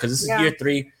play? Because this is year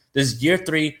 3. This is year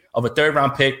 3 of a 3rd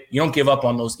round pick. You don't give up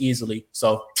on those easily.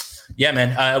 So yeah,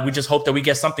 man, we just hope that we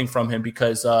get something from him,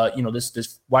 because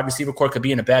this wide receiver core could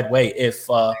be in a bad way if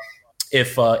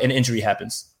an injury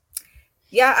happens.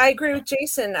 Yeah, I agree with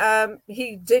Jason.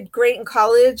 He did great in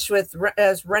college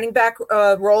as running back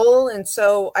role, and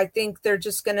so I think they're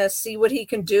just going to see what he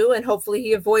can do, and hopefully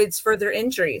he avoids further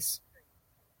injuries.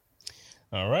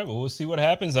 All right, well, we'll see what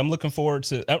happens. I'm looking forward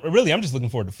to I'm just looking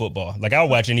forward to football. Like, I'll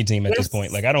watch any team at this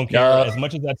point. Like, I don't care. As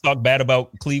much as I talk bad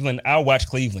about Cleveland, I'll watch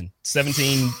Cleveland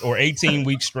 17 or 18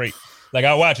 weeks straight. Like,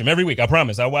 I'll watch them every week. I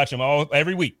promise. I'll watch them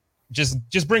every week.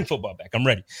 Just bring football back. I'm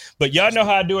ready. But y'all know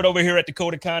how I do it over here at the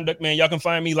Code of Conduct, man. Y'all can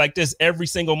find me like this every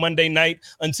single Monday night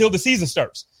until the season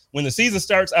starts. When the season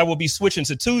starts, I will be switching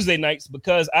to Tuesday nights,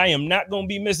 because I am not going to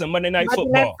be missing Monday night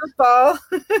football.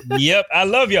 Yep. I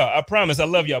love y'all. I promise I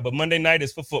love y'all. But Monday night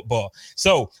is for football.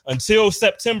 So until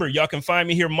September, y'all can find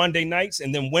me here Monday nights.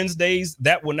 And then Wednesdays,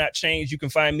 that will not change. You can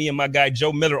find me and my guy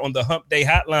Joe Miller on the Hump Day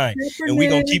Hotline. And we're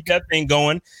going to keep that thing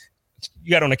going.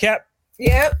 You got on the cap?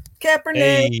 Yep. Kaepernick.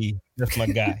 Hey, that's my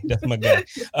guy.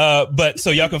 But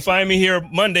so y'all can find me here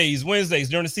Mondays, Wednesdays,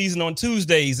 during the season on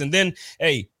Tuesdays. And then,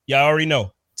 hey, y'all already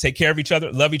know, take care of each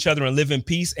other, love each other, and live in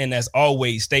peace. And as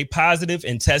always, stay positive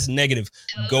and test negative.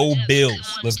 Go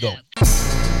Bills. Let's go.